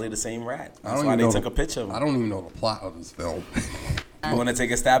 It's probably the same rat. That's why they took a picture of I him. don't even know the plot of this film. You want to take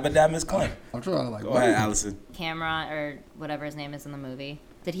a stab at that, Miss Klein? I'm trying to like. Go what ahead, is it? Allison. Cameron, or whatever his name is in the movie.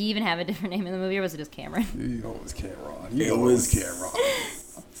 Did he even have a different name in the movie, or was it just Cameron? You know it was Cameron. It You know was- it was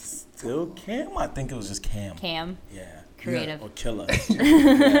Cameron. Still Cam? I think it was just Cam. Cam, Yeah. creative. Or Killer.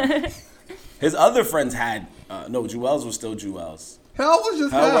 Yeah. His other friends had, no, Jewels was still Jewels. Hell was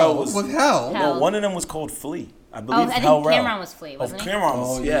just Hell hell. was- Was hell. Hell. No, one of them was called Flea. I Oh, believe I think Hell Rel. Cameron was Flea, wasn't oh, he? Cameron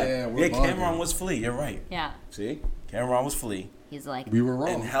was, Oh, yeah. yeah, we're Yeah, Cameron bugging. was Flea. You're right. Yeah. See? Cameron was Flea. He's like, We were wrong.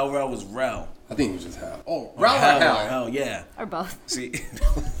 And Hell Rel was Rel. I think it was just hell. Oh, Or Rel or hell? Hell, yeah. or both. See,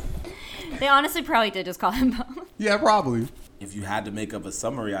 They honestly probably did just call him both. Yeah, probably. if you had to make up a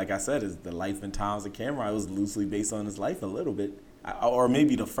summary, like I said, is the life and times of Cameron. It was loosely based on his life a little bit. Or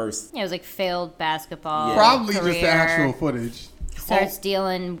maybe the first. Yeah, it was like failed basketball. Yeah. Probably career, just the actual footage. Starts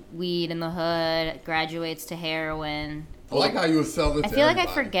dealing weed in the hood, graduates to heroin. I like how you were selling. I feel like I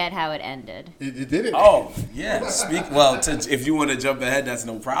forget how it ended. It didn't. Oh, yeah. If you want to jump ahead, that's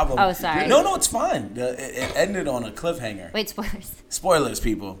no problem. Oh, sorry. No, it's fine. It ended on a cliffhanger. Wait, spoilers. Spoilers,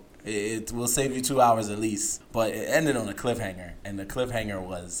 people. It will save you 2 hours at least. But it ended on a cliffhanger. And the cliffhanger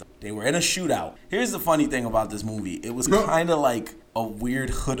was they were in a shootout. Here's the funny thing about this movie. It was kind of like a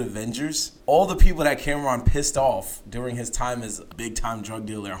weird hood Avengers. All the people that Cameron pissed off during his time as a big-time drug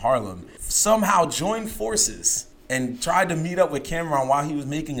dealer in Harlem somehow joined forces and tried to meet up with Cameron while he was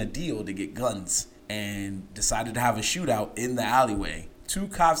making a deal to get guns and decided to have a shootout in the alleyway. Two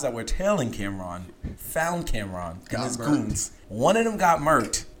cops that were tailing Cameron found Cameron and Got his murked. goons. One of them got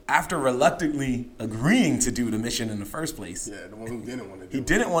murked after reluctantly agreeing to do the mission in the first place. Yeah, the one who didn't want to do He it.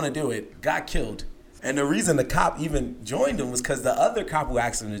 didn't want to do it, got killed. And the reason the cop even joined him was because the other cop who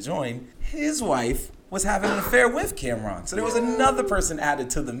asked him to join, his wife was having an affair with Cameron. So there was another person added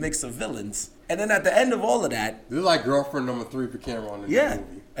to the mix of villains. And then at the end of all of that, This is like girlfriend number 3 for Cameron in yeah. the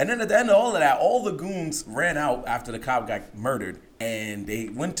movie. And then at the end of all of that, all the goons ran out after the cop got murdered. And they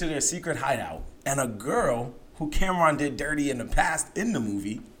went to their secret hideout. And a girl who Cameron did dirty in the past in the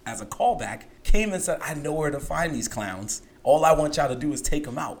movie, as a callback, came and said, I know where to find these clowns. All I want y'all to do is take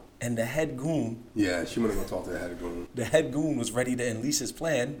them out. And the head goon, Yeah, she went to go talk to the head goon. was ready to unleash his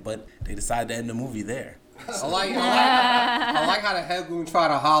plan, but they decided to end the movie there. I like how the head goon tried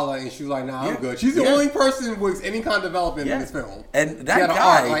to holler and she was like, nah, I'm Yeah. good. She's the Yeah. only person with any kind of development Yeah. in this film. And She that had an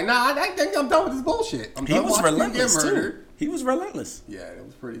guy, arc, like, nah, I think I'm done with this bullshit. I'm he done was watching people relentless get too. murdered. He was relentless. Yeah, it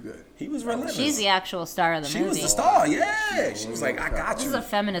was pretty good. He was relentless. She's the actual star of the She movie. was the star, yeah. She was like, I got This is you. a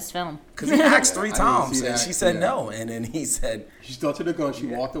feminist film. Because he asked I 3 didn't times, see and that, she said yeah. no. And then he said, She stuck to the gun. She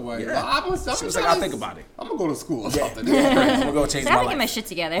walked away. Yeah. I'm She was like, I'll think about it. I'm going to go to school or something. I'm going to go change So my I have to get my life. shit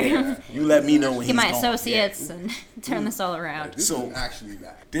together. You let me know when Get he's my gone. associates and turn this all around. This So- is actually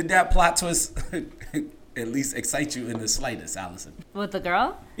that. Did that plot twist at least excite you in the slightest, Allison? With the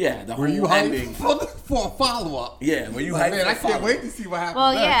girl? Yeah, the Were whole you ending. hyped for a follow-up? Yeah, were you Like, hyped man, for I the can't follow-up? wait to see what happens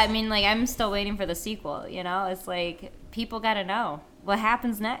Well, next. yeah, I mean, like, I'm still waiting for the sequel, you know? It's like, people gotta know what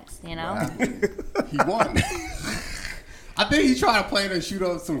happens next, you know? He won. I think he tried to plan to shoot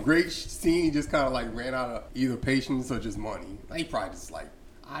up some great scene. He just kind of like ran out of either patience or just money. Like, he probably just like,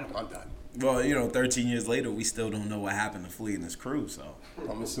 I'm done. Well, you know, 13 years later, we still don't know what happened to Flea and his crew, so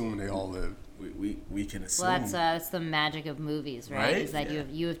I'm assuming they all live. we can assume. Well, that's the magic of movies, right? Is that Yeah.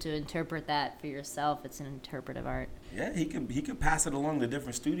 you have to interpret that for yourself. It's an interpretive art. Yeah, he could pass it along to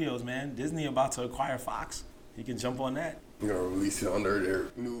different studios, man. Disney about to acquire Fox. He can jump on that. You're going to release it under their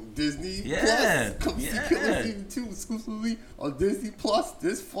new Disney Yeah, Plus. Come see yeah. Killer Season 2 exclusively on Disney Plus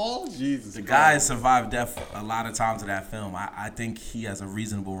this fall. Jesus The Christ. guy survived death a lot of times in that film. I think he has a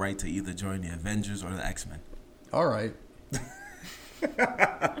reasonable right to either join the Avengers or the X-Men. All right.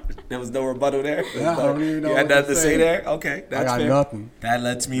 There was no rebuttal there? Yeah, I don't even know You had what to nothing to say say. there? Okay, that's I got fair. nothing. That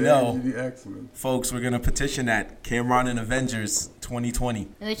lets me There know. you the X-Men. Folks, we're going to petition that. Cameron and Avengers 2020.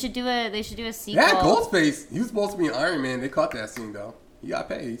 And they should do a sequel. Yeah, Ghostface. He was supposed to be an Iron Man. They cut that scene though. He got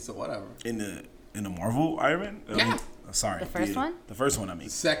paid, so whatever. In the Marvel Iron Man? Yeah. Sorry. The first one? The first one, I mean.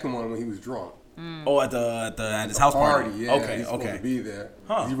 The second one when he was drunk. Oh, at his house party. Yeah, Okay, he's supposed okay. to be there.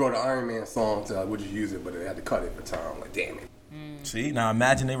 Huh. He wrote an Iron Man song to would you use it, but they had to cut it for time. Like, damn it. See, now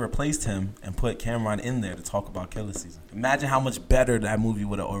imagine they replaced him and put Cameron in there to talk about Killer Season. Imagine how much better that movie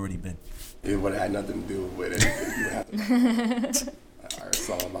would have already been. It would have had nothing to do with it. You would have to Iron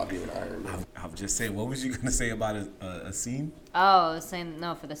song about being Iron Man. I'm just saying, what was you going to say about a scene? Oh, I was saying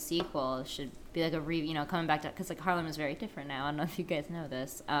no for the sequel. It should be like coming back to because like Harlem is very different now. I don't know if you guys know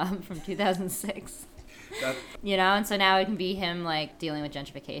this from 2006. And so now it can be him like dealing with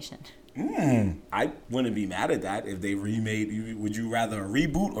gentrification. I wouldn't be mad at that if they remade. Would you rather a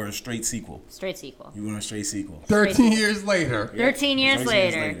reboot or a straight sequel? Straight sequel. You want a straight sequel? 13 years later. 13 years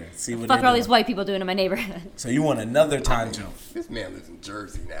later. See what Fuck they're are all doing. these white people doing in my neighborhood? So you want another time jump? This man lives in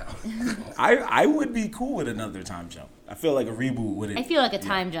Jersey now. I would be cool with another time jump. I feel like a reboot would. I feel like a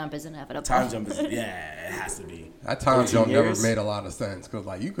time jump is inevitable. Time jump is it has to be. That time 13 jump never years? made a lot of sense because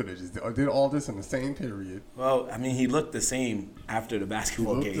like you could have just did all this in the same period. Well, I mean, he looked the same after the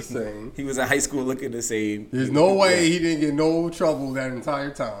basketball Looked game. the same. He was in high school looking the same. There's no way he didn't get no trouble that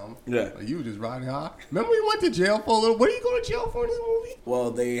entire time. Yeah. Like, you were just riding high. Remember he went to jail for a little. What did he go to jail for in this movie?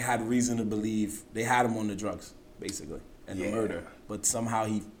 Well, they had reason to believe they had him on the drugs, basically, and the Yeah. murder. But somehow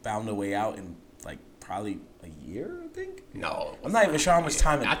he found a way out in like probably a year, I think. No. I'm not even sure how much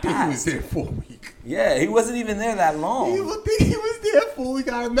time it I think he was passed. there for a week. Yeah, he wasn't even there that long. He was there for a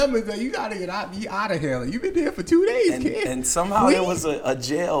week. I remember that you gotta get out of here. Like, you've been there for 2 days, kid. And somehow there Please? was a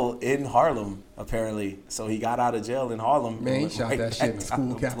jail in Harlem, apparently. So he got out of jail in Harlem. Man, he and shot went that right shit in the back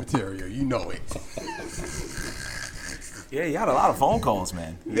school to- cafeteria. You know it. Yeah, he had a lot of phone calls,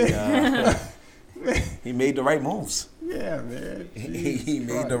 man. He made the right moves. Yeah, man. He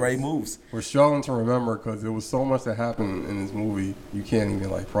made the right moves. We're struggling to remember because there was so much that happened in this movie you can't even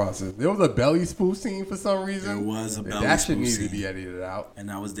like process. There was a belly spoof scene for some reason. There was a belly That shit spoof needed to scene. be edited out. And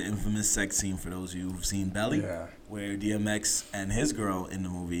that was the infamous sex scene for those of you who've seen Belly, Yeah. where DMX and his girl in the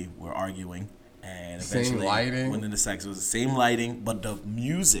movie were arguing, and Same eventually lighting. went into sex. It was the same lighting, but the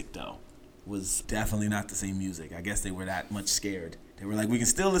music though was definitely not the same music. I guess they were that much scared. They were like, we can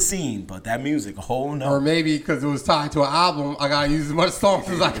steal the scene, but that music, oh no. Or maybe because it was tied to an album, I gotta use as much songs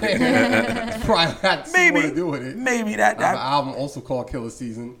as I can. Probably had something to do with it. Maybe I have an that album also called Killer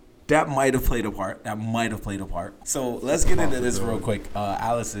Season. that might have played a part. So let's get into this real quick.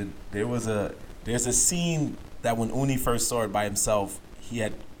 Allison, there's a scene that when Uni first saw it by himself, he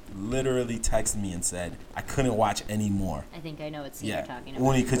had literally texted me and said, I couldn't watch anymore. I think I know what scene you're Yeah. talking about.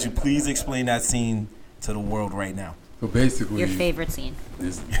 Uni, could you please explain that scene to the world right now? So basically, Your favorite scene.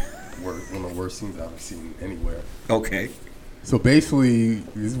 this is one of the worst scenes I've seen anywhere. Okay. So basically,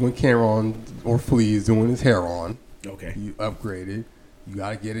 this is when Cameron or Flea is doing his hair on. Okay. He upgraded. You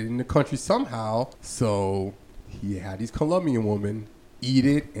gotta get it in the country somehow. So he had these Colombian women eat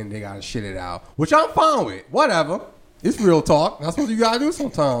it, and they gotta shit it out, which I'm fine with. Whatever. It's real talk. That's what you gotta do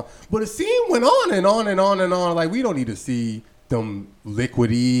sometimes. But the scene went on and on and on and on. Like, we don't need to see them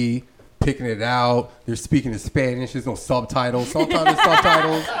liquidy picking it out. They're speaking in Spanish. There's no subtitles. Sometimes there's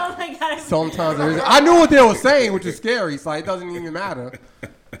subtitles. Oh my god. Sometimes there is. I knew what they were saying, which is scary. So it doesn't even matter.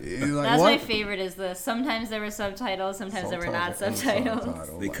 It's like, That's what? my favorite is the sometimes there were subtitles, sometimes there were not Sometimes there ain't subtitles.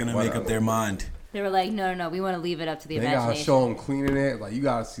 They Like, couldn't make up whatever. their mind. They were like, no, we want to leave it up to the They gotta imagination. show them cleaning it. Like, you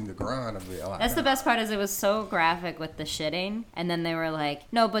gotta see the grind of it. Like, That's the best part is it was so graphic with the shitting, and then they were like,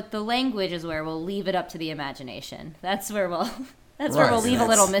 no, but the language is where we'll leave it up to the imagination. That's where we'll Right. leave a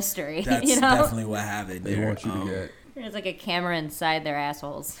little mystery. That's you know, definitely what happened They there. want you to get. there's like a camera inside their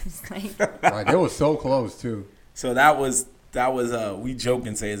assholes. It's like, Right, they were so close too. So that was That was we joke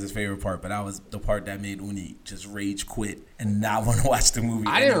and say is his favorite part, but that was the part that made Uni just rage quit and not want to watch the movie.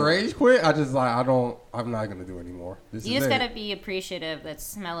 I didn't rage quit. I just like I'm not gonna do it anymore. You just gotta be appreciative that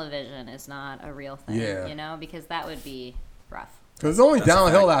smell-o-vision is not a real thing. Yeah. You know, because that would be rough. Because it's only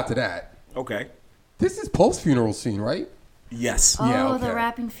downhill after that. Okay. This is post-funeral scene, right? Yes. Oh, Yeah, okay. the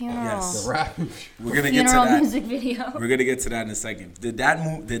rapping funeral. Yes. The rap. We're gonna get to Funeral that. music video. We're gonna get to that in a second. Did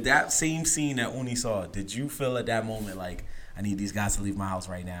that same scene that Uni saw? Did you feel at that moment like I need these guys to leave my house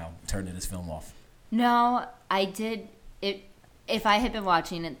right now? Turn this film off. No, I did it. If I had been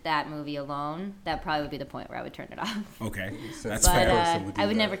watching that movie alone, that probably would be the point where I would turn it off. Okay, that's But fair. I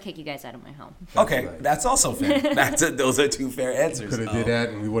would never kick you guys out of my home. Okay, nice. that's also fair. Those are two fair answers. Could have did that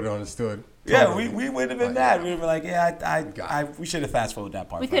and we would have understood. Yeah, Totally. we would have been mad. We would have been like, yeah, we should have fast forwarded that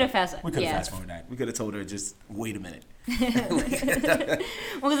part. We could have fast forwarded that. We could have told her just wait a minute. Well,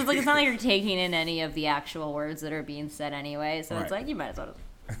 because it's like it's not like you're taking in any of the actual words that are being said anyway. So it's Right. like you might as well.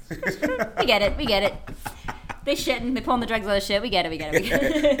 We get it. They shitting. They pulling the drugs out of shit. We get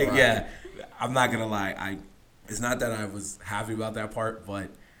it. Yeah, I'm not gonna lie. It's not that I was happy about that part, but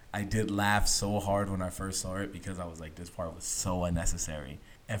I did laugh so hard when I first saw it because I was like, this part was so unnecessary.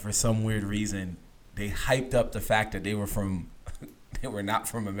 And for some weird reason, they hyped up the fact that they were not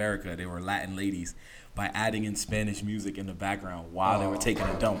from America. They were Latin ladies by adding in Spanish music in the background while they were taking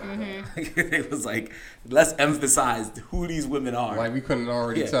a dump. It was like, let's emphasize who these women are. Like we couldn't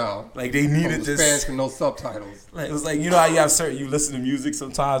already tell. Like they needed From the this. Spanish with no subtitles. Like, it was like, you know how you have you listen to music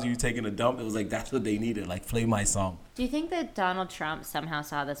sometimes, you taking a dump. It was like that's what they needed. Like play my song. Do you think that Donald Trump somehow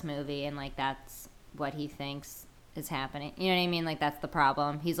saw this movie and like that's what he thinks is happening? You know what I mean? Like that's the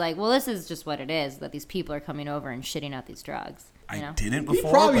problem. He's like, well, this is just what it is. That these people are coming over and shitting out these drugs. You know? I didn't He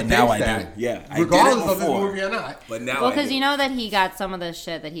before, probably but now I thinks that, do. Yeah, regardless I did it of this before, movie or not. but now Well, I because do. you know that he got some of the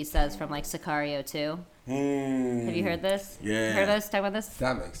shit that he says from like Sicario 2. Have you heard this? Yeah. Heard this? Talk about this?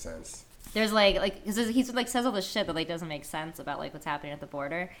 That makes sense. There's like cause he's like says all this shit that like doesn't make sense about like what's happening at the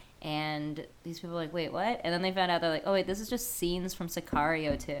border, and these people are like, wait, what? And then they found out they're like, oh wait, this is just scenes from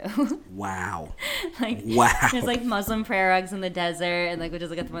Sicario 2. Wow. Like, Wow. there's like Muslim prayer rugs in the desert, and like which is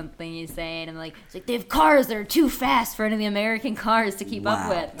like the one thing he's saying, and like it's like they have cars that are too fast for any of the American cars to keep up Wow.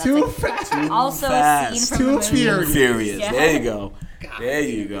 with. That's, Too like, fast. also fast. a scene from Too the movie. furious. Furious. Yeah. There you go. There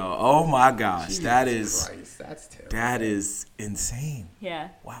you go. Oh my gosh, that is Christ, that's terrible. that is insane. Yeah.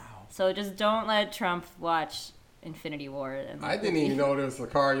 Wow. So just don't let Trump watch Infinity War. And I didn't even know there was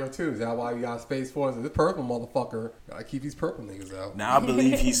Sicario too. Is that why we got Space Force? This purple motherfucker. Gotta keep these purple niggas out. Now I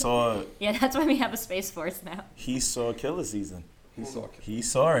believe he saw Yeah, that's why we have a Space Force now. Killer Season. He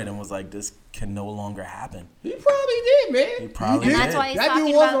Saw it and was like, this can no longer happen. probably did, man. He probably did. And that's why he's That talking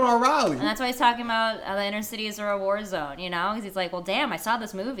dude wasn't about, on Raleigh. and that's why he's talking about the inner cities are a war zone, you know? Because he's like, well, damn, I saw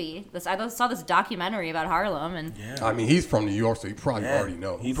this movie. I saw this documentary about Harlem, and Yeah. I mean, he's from New York, so he probably Yeah. already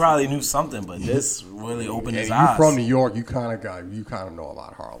knows. He probably knew something, but this really opened and his you eyes. from New York, you kind of know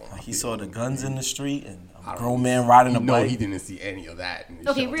about Harlem. He saw the guns in the street and a grown man riding a No, bike. he didn't see any of that. In his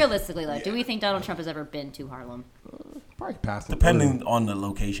okay, show. realistically, though, do we think Donald Trump has ever been to Harlem? Probably passed through. Depending on the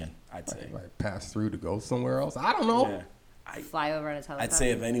location, I'd say. Like pass through to go somewhere else. I don't know. Yeah. Fly over on his helicopter? I'd say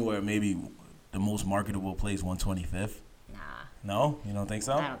if anywhere, maybe the most marketable place, 125th. Nah, No? You don't think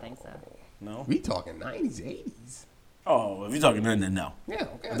so? I don't think so. No? We talking 90s, 80s. Oh, if you're talking then no. Yeah,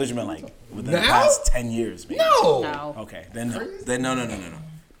 okay. I thought you meant like within the Now? past 10 years, maybe. No. No. Okay, then no. Then no.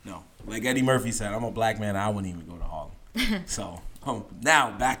 No. Like Eddie Murphy said, I'm a black man, I wouldn't even go to Harlem. So,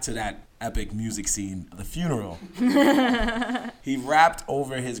 now back to that epic music scene, the funeral. He rapped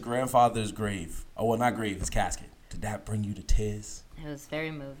over his grandfather's grave. Oh, well, not grave, his casket. Did that bring you to tears? It was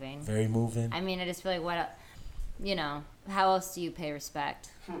very moving. Very moving. I mean, I just feel like how else do you pay respect?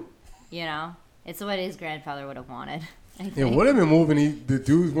 You know? It's what his grandfather would have wanted. I It think. would have been moving. The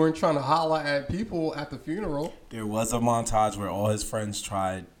dudes weren't trying to holler at people at the funeral. There was a montage where all his friends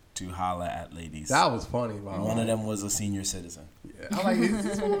tried to holler at ladies. That was funny. By the One way. of them was a senior citizen. Yeah. I'm like, is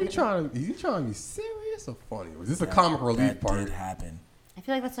this movie trying to? Is he trying to be serious or funny? Was this a comic relief That part? did happen. I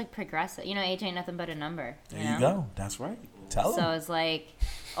feel like that's like progressive. You know, age ain't nothing but a number. There you go. That's right. Tell So him. it's like,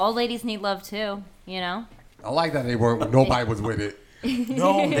 old ladies need love too, you know? I like that they weren't. Nobody was with it.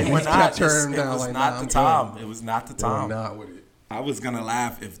 No, they were Just not. kept turning It down was like, not nah, the I'm time. good. It was not the They were time. not with it. I was gonna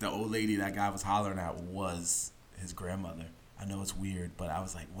laugh if the old lady that guy was hollering at was his grandmother. I know it's weird, but I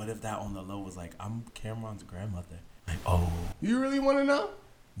was like, what if that on the low was like, I'm Cameron's grandmother? Like, oh You really want to know?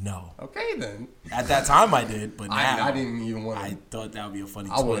 no. Okay then. At that time I did, but now I didn't even want I to. thought that would be a funny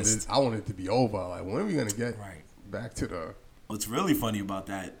I wanted twist. it to be over. Like, when are we gonna get Right. back to the? What's really funny about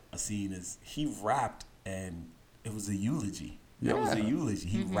that scene is he rapped and it was a eulogy. That was a eulogy.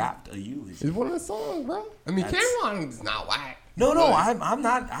 He rapped a eulogy. It's one of the songs, bro. I mean, Cameron's not whack. No, I'm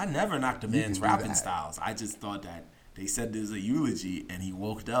not. I never knocked a man's rapping styles. I just thought that they said there's a eulogy, and he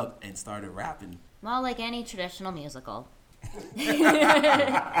woke up and started rapping. Well, like any traditional musical.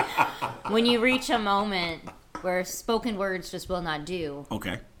 When you reach a moment where spoken words just will not do,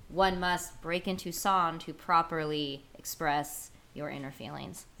 Okay. one must break into song to properly express your inner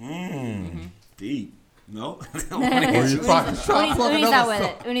feelings. Deep. No. Or you probably try to plug Uni's not another with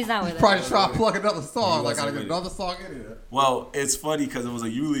song. it. Uni's not with it. Probably try to plug another song. Like, I wasn't gotta with get it. another song in here. Well, it's funny because it was a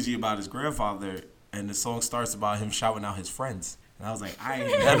eulogy about his grandfather, and the song starts about him shouting out his friends. And I was like, I ain't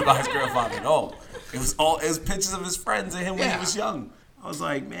hear nothing about his grandfather at all. It was pictures of his friends and him when he was young. I was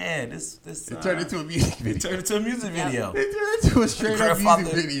like, man, this It turned into a music video. turned into a music video. It turned into a straight up Grandfather-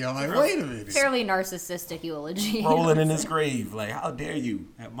 music video. Like, wait a minute. Fairly narcissistic eulogy. Rolling in his grave, like, how dare you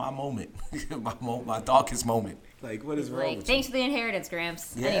at my moment, my darkest moment. Like, what is wrong Like, with thanks for the inheritance,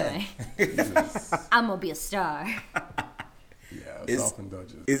 Gramps. Yeah. Anyway, I'm gonna be a star. Yeah, Is-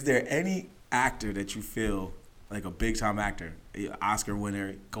 self-indulgence. Is there any actor that you feel, like a big time actor, Oscar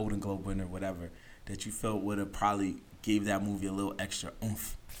winner, Golden Globe winner, whatever, that you felt would have probably gave that movie a little extra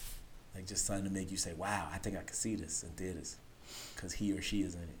oomph? Like just something to make you say, wow, I think I could see this in theaters because he or she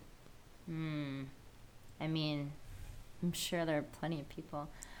is in it. I mean, I'm sure there are plenty of people.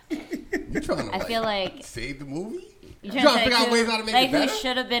 You trying to I feel like save the movie? you trying to figure out ways how to make it who better?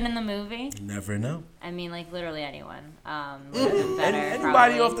 should have been in the movie. You never know. I mean, like literally anyone. Would have been better. Anybody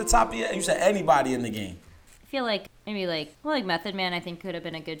probably. off the top of your head? You said anybody in the game. I feel like maybe like Method Man. I think could have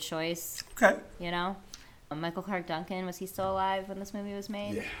been a good choice. Okay. You know, Michael Clark Duncan, was he still alive when this movie was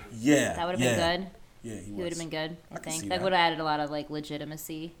made? Yeah. That would have been good. Yeah, He would have been good. I can see think that. that would have added a lot of like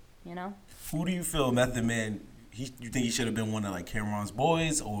legitimacy. You know. Who do you feel Method Man? You think he should have been one of like Cameron's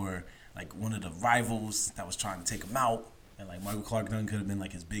boys or like one of the rivals that was trying to take him out? And like Michael Clark Duncan could have been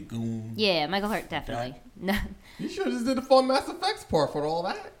like his big goon. Yeah, Michael Clark definitely. No. You should have just did the fun Mass Effects part for all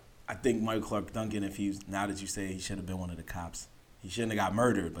that. I think Michael Clark Duncan, if he's now that you say he should have been one of the cops, he shouldn't have got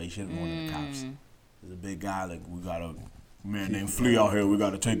murdered, but he should have been one of the cops. He's a big guy. Like we got a man named Flea out here. We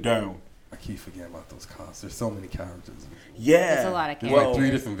got to take down. I keep forgetting about those cops. There's so many characters. Yeah, There's a lot of There's characters. like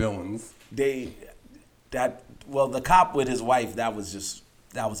 3 different villains. The cop with his wife, that was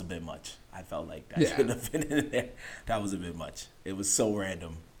a bit much. I felt like that Yeah. should have been in there. That was a bit much. It was so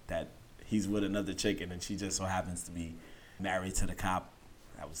random that he's with another chicken and she just so happens to be married to the cop.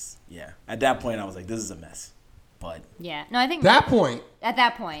 That was, yeah. At that point, I was like, this is a mess. But Yeah. No, I think That point, at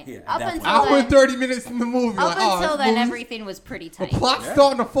that point, Yeah, at up that until point. hour and then, 30 minutes in the movie. up like, oh, until this then, movie's- everything was pretty the tight, plot's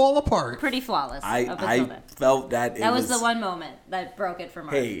starting to fall apart. pretty flawless. up until I then. felt that That was the one moment that broke it for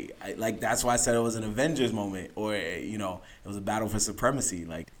Mark. Hey, that's why I said it was an Avengers moment, or it was a battle for supremacy.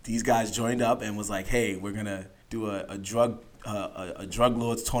 Like these guys joined up and was like, "Hey, we're gonna do a drug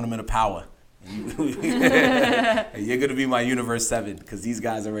lords tournament of power. And you're gonna be my Universe 7 because these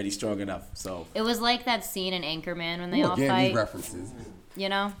guys are already strong enough." So It was like that scene in Anchorman when they Ooh, all again, fight, these references. you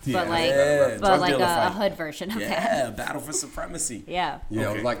know, Yeah. but like, Yeah, but drug like dealer a fight. hood version of that. yeah, battle for supremacy. Yeah. Yeah, it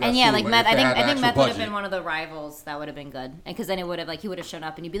Okay. was like that And yeah, scene like where Meth, if I they think had I think actual Meth would have budget. been one of the rivals that would have been good, and because then it would have like he would have shown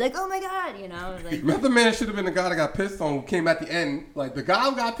up and you'd be like, oh my god, you know, like Method Man should have been the guy that got pissed on who came at the end. Like, the guy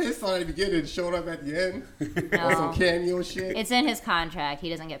who got pissed on at the beginning and showed up at the end. On some no, cameo shit. it's in his contract. He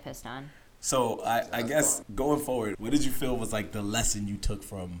doesn't get pissed on. So I guess going forward, what did you feel was like the lesson you took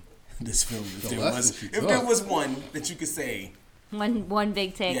from this film? If there was one that you could say, One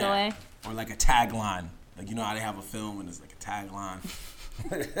big takeaway. or like a tagline, like you know how they have a film and it's like a tagline,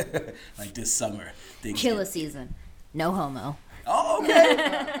 like this summer. Killer season, no homo. Oh, okay,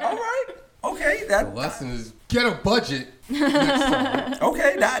 all right, okay. The That lesson is get a budget next summer.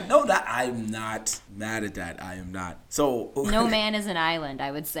 okay. That I'm not mad at that. I am not. So No man is an island.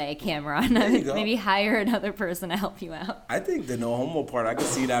 I would say, Cameron. There you go. Maybe hire another person to help you out. I think the no homo part, I could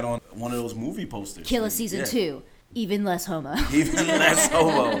see that on one of those movie posters. Killer Like, season yeah. 2, even less homo. Even less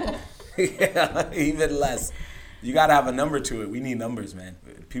homo. Yeah, even less. You gotta have a number to it. We need numbers, man.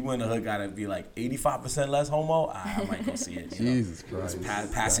 People in the hood gotta be like 85% less homo. I might go see it. You know? Jesus Christ.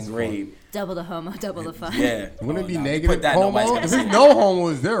 Passing grade. Double the homo, double the fun. Yeah. Wouldn't it be no, negative put that, nobody's homo? gonna If see it's it. no homo,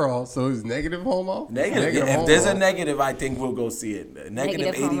 is 0. So it's negative homo? Negative. Yeah, if homo. there's a negative, I think we'll go see it. Negative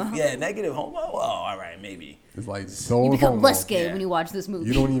Negative 80. homo. Yeah, negative homo. Oh, all right, maybe. It's like so You become homo. less gay Yeah. when you watch this movie.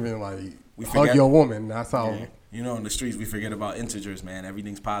 You don't even like We hug forget- your woman. That's how. Yeah. You know, in the streets, we forget about integers, man.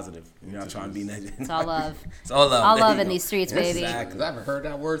 Everything's positive. You're not trying to be negative. It's all love. It's all love. All There love you in go. these streets, baby. Exactly. I haven't heard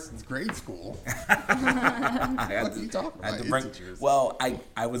that word since grade school. I had What are you talking I had about? to bring- Integers. well,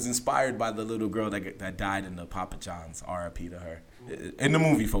 I was inspired by the little girl that died in the Papa John's. R.I.P. to her. In the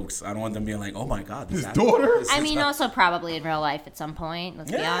movie, folks. I don't want them being like, oh my God. His daughter? I mean, also probably in real life at some point.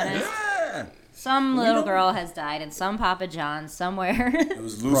 Let's be honest. Yeah. Some little girl has died in some Papa John's somewhere. It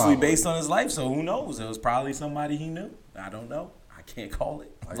was loosely based on his life, so who knows? It was probably somebody he knew. I don't know. I can't call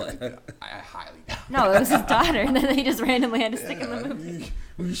it. I highly doubt. No, it was his daughter, and then he just randomly had to stick in the movie.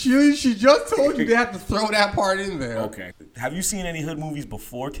 She just told you they have to throw that part in there. Okay. Have you seen any hood movies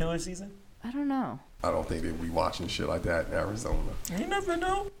before Killer Season? I don't know. I don't think they'd be watching shit like that in Arizona. You never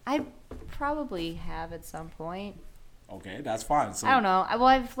know. I probably have at some point. Okay, that's fine. So I don't know. Well,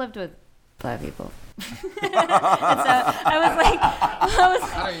 I've lived with Black people. And so I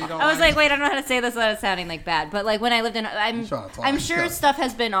was like, wait, I don't know how to say this without it sounding like bad. But like when I lived in, I'm sure stuff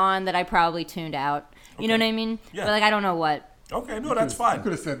has been on that I probably tuned out. You know what I mean? Yeah. But like I don't know what. Okay, no, that's fine. You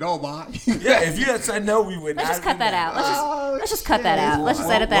could have said no, Ma. Yeah, if you had said no, we would. Let's just cut that out. Let's just cut shit. that out. Let's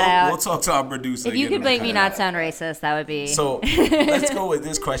just edit that out. We'll talk to our producer. If you could make me not sound racist, that would be. So let's go with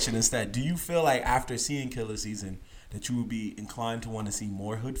this question instead. Do you feel like after seeing Killer Season that you would be inclined to want to see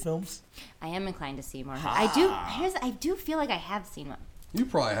more hood films? I am inclined to see more. I do feel like I have seen one. You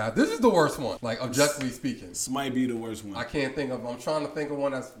probably have. This is the worst one, like objectively speaking. This might be the worst one. I can't think of. I'm trying to think of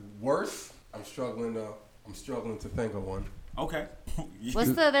one that's worse. I'm struggling to think of one. Okay.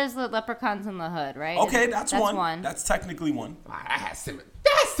 There's the Leprechauns in the Hood, right? Okay, that's one. That's technically one. That's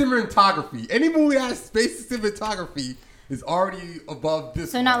cinematography. Any movie that has space cinematography is already above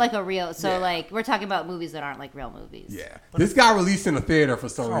this. So one. not like a real. So Yeah. like we're talking about movies that aren't like real movies. Yeah. This got released in a theater for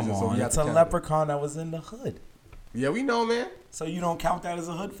some Come reason. So on, we have it's to a count leprechaun that was in the hood. it. Yeah, we know, man. So you don't count that as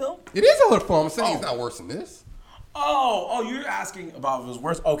a hood film? It is a hood film. I'm saying it's not worse than this. Oh, you're asking about if it's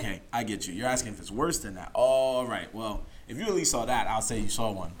worse. Okay, I get you. You're asking if it's worse than that. All right. Well, if you at least saw that, I'll say you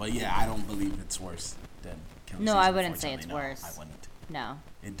saw one. But yeah, I don't believe it's worse than Killer No, Season, I wouldn't say it's unfortunately. worse. I wouldn't. No.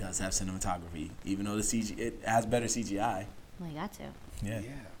 It does have cinematography, even though it has better CGI. Well, you got to. Yeah.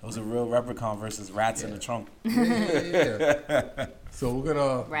 It was a real leprechaun versus rats in the trunk. Yeah. So we're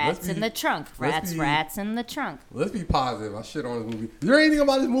gonna Rats in the trunk. Rats in the trunk. Let's be positive. I shit on this movie. Is there anything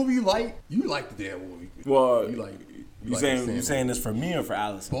about this movie you like? You like the damn movie. Well, you like you saying this for me or for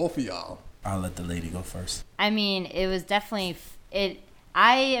Allison? both of y'all. I'll let the lady go first. I mean, it was definitely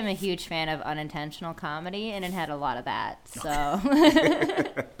I am a huge fan of unintentional comedy, and it had a lot of that. So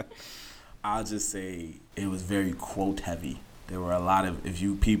I'll just say it was very quote heavy. There were a lot of, if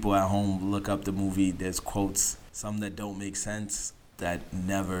you people at home look up the movie, there's quotes, some that don't make sense, that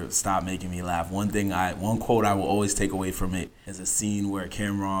never stop making me laugh. One quote I will always take away from it is a scene where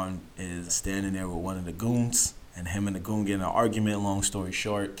Cameron is standing there with one of the goons, and him and the goon get in an argument. Long story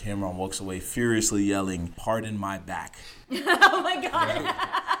short, Cameron walks away furiously yelling, "Pardon my back." oh my god,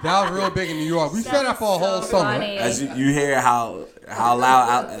 That was real big in New York. We said that for a whole summer. funny. As you hear how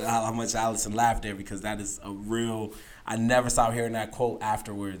loud, how much Allison laughed there, because that is a real. I never stopped hearing that quote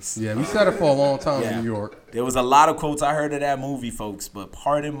afterwards. Yeah, we said it for a long time in New York. There was a lot of quotes I heard of that movie, folks, but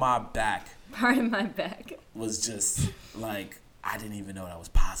 "Pardon my back" pardon my back. was just like, I didn't even know that was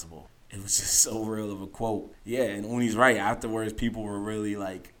possible. It was just so real of a quote. Yeah, and Uni's right. Afterwards, people were really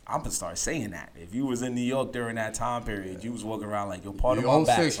like, I'm going to start saying that. If you was in New York during that time period, you was walking around like, yo, pardon my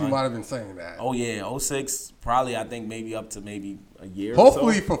back, 06, son. you might have been saying that. Oh, yeah, 06, probably, I think, maybe up to maybe a year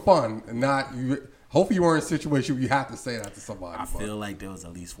Hopefully or so. for fun, and not you. Hopefully you weren't in a situation where you have to say that to somebody. I feel like there was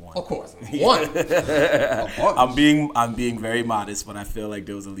at least one. Of course, one. I'm being very modest, but I feel like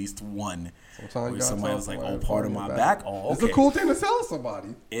there was at least one Sometimes where somebody was like, "Oh, pardon pardon my back." Oh, okay. It's a cool thing to tell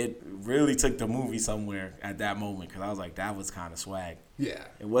somebody. It really took the movie somewhere at that moment, because I was like, that was kind of swag. Yeah.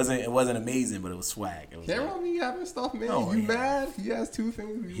 It wasn't amazing, but it was swag. It was Cameron be having stuff, man. Oh, You yeah. mad? He has two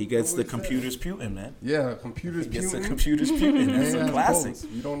things. he gets the always say. computers putin', man. Yeah, computers He gets the putin'. computers putin'. That's Man a has classic. votes.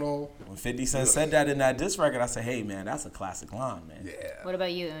 You don't know. When 50 Cent said that in that diss record, I said, hey, man, that's a classic line, man. Yeah. What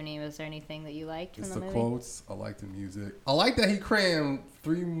about you, Uni? Was there anything that you liked from It's the the movie? quotes. I like the music. I like that he crammed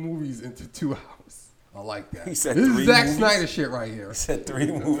 3 movies into 2 hours. I like that. He said this 3 is Zack movies? Snyder shit right here. He said 3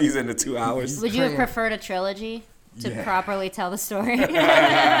 movies into 2 hours. Would you have Cram. preferred a trilogy to Yeah. properly tell the story?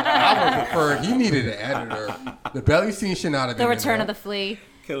 I would have preferred. He needed an editor. The belly scene should not have been the in Return there. of the Flea.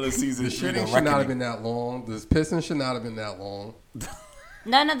 Killer Season The 3, shitting The should not have Reckoning. been that long. The pissing should not have been that long.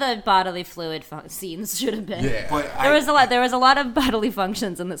 None of the bodily fluid scenes should have been. Yeah. But There was a lot. There was a lot of bodily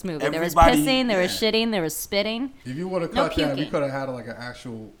functions in this movie. There was Everybody- pissing. There was yeah. shitting. There was spitting. If you would have No cut that, we puking. could have had like an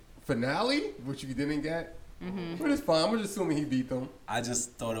actual finale, which you didn't get. But it's fine. I'm just assuming he beat them. I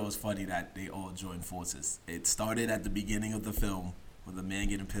just thought it was funny that they all joined forces. It started at the beginning of the film with a man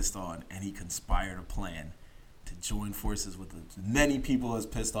getting pissed on, and he conspired a plan to join forces with as many people as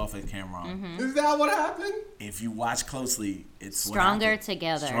pissed off at Cameron. Mm-hmm. Is that what happened? If you watch closely, it's Stronger what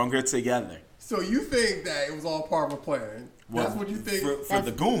together. Stronger together. So you think that it was all part of a plan? Well, That's what you think? for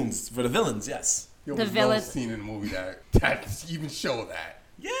the goons, for the villains, yes. There the was villains- no scene in the movie that even show that.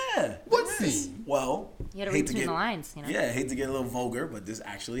 Yeah. What there is. scene? Well, You gotta hate read to between get- the lines, you know? Yeah, I hate to get a little vulgar, but this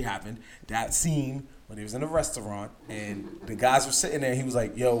actually happened. That scene when he was in a restaurant and the guys were sitting there, he was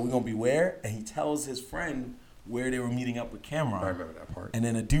like, "Yo, we're gonna be where?" And he tells his friend where they were meeting up with Cameron. I remember that part. And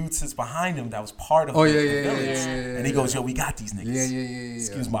then a dude sits behind him that was part of Oh, the yeah, yeah, villains. yeah, And he goes, "Yo, we got these niggas." Yeah.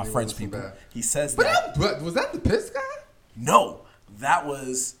 Excuse my Yeah, French wasn't people. bad. He says But that. but was that the piss guy? No, that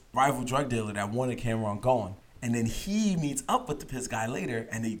was rival drug dealer that wanted Cameron gone. And then he meets up with the piss guy later,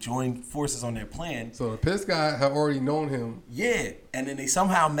 and they join forces on their plan. So the piss guy had already known him. Yeah, and then they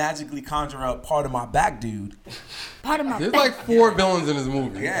somehow magically conjure up part of my back dude. Part of my There's like 4 villains in this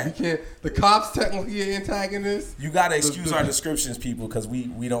movie. Yeah. You can't. The cops technically an antagonist. You gotta excuse our descriptions, people, because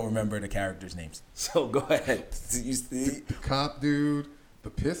we don't remember the characters' names. So go ahead. Do you see? The cop dude.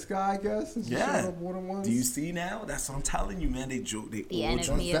 The piss guy, I guess. Is Yeah. showed up more than once. Do you see now? That's what I'm telling you, man. They The all enemy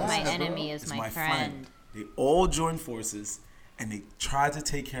joined is my that, bro. enemy is It's my friend. They all joined forces, and they tried to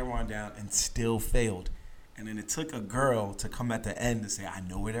take Cameron down and still failed. And then it took a girl to come at the end to say, "I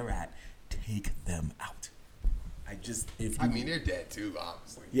know where they're at. Take them out." I mean, they're dead too,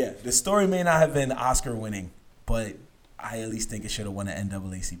 obviously. Yeah, the story may not have been Oscar winning, but I at least think it should have won an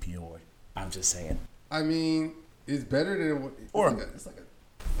NAACP award. I'm just saying. I mean, it's better than what. It's like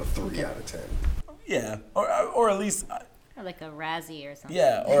a 3 out of 10. Yeah, or at least Or like a Razzie or something.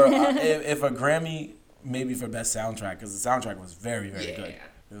 yeah, or if a Grammy maybe for best soundtrack, because the soundtrack was very good.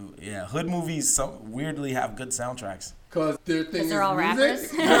 Yeah, hood movies weirdly have good soundtracks. Because their thing is they're all music.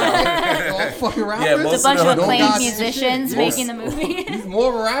 rappers? They're all fucking rappers. Yeah, It's most a bunch of the of hood acclaimed movies- musicians Yeah. making the movie. He's more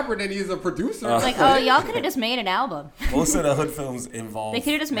of a rapper than he is a producer. Like, oh, y'all could have just made an album. Most of the hood films involve. They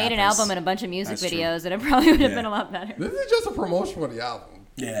could have just made an rappers. album and a bunch of music That's true. videos, and it probably would have Yeah. been a lot better. This is just a promotion for the album.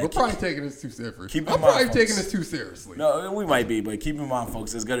 Yeah, We're probably taking this too seriously. keep in I'm mind, probably folks. taking this too seriously. No, we might be, but keep in mind,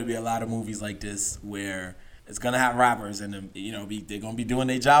 folks, there's gonna be a lot of movies like this where it's gonna have rappers and they're gonna be doing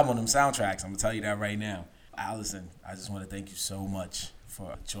their job on them soundtracks. I'm gonna tell you that right now. Allison, I just want to thank you so much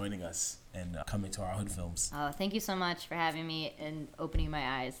for joining us and coming to our hood films. Oh, thank you so much for having me and opening my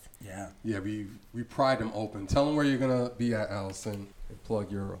eyes. Yeah. Yeah, we pried them open. Tell them where you're gonna be at, Allison, and plug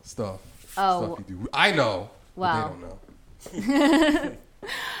your stuff. Oh. Stuff you do. I know. Well. But they don't know.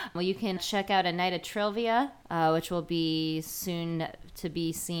 Well, you can check out A Night of Trivia, which will be soon to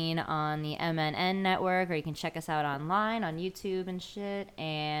be seen on the MNN network, or you can check us out online on YouTube and shit.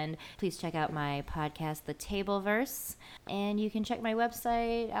 And please check out my podcast, The Tableverse. And you can check my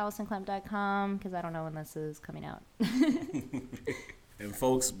website, AllisonClemp.com, because I don't know when this is coming out. And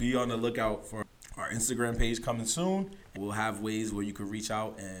folks, be on the lookout for our Instagram page coming soon. We'll have ways where you can reach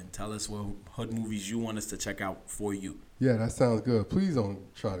out and tell us what hood movies you want us to check out for you. Yeah, that sounds good. Please don't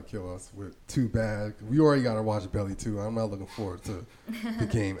try to kill us with Too Bad. We already got to watch Belly 2. I'm not looking forward to the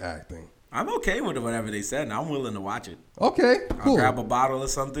game acting. I'm okay with whatever they said, and I'm willing to watch it. Okay, I'll cool. grab a bottle or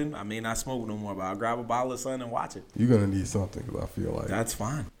something. I may not smoke no more, but I'll grab a bottle or something and watch it. You're going to need something because I feel like That's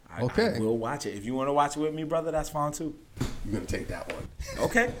fine. I Okay. will watch it. If you want to watch it with me, brother, that's fine too. you're going to take that one.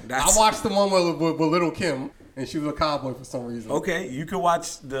 Okay. I watched the one with Little Kim, and she was a cowboy for some reason. Okay, you can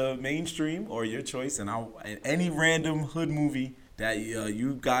watch the mainstream or your choice, and any random hood movie that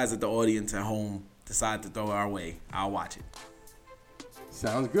you guys at the audience at home decide to throw our way, I'll watch it.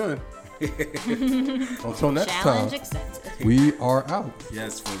 Sounds good. Until next Challenge time, accepted. we are out.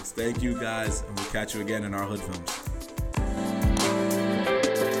 Yes, folks. Thank you guys, and we'll catch you again in our hood films.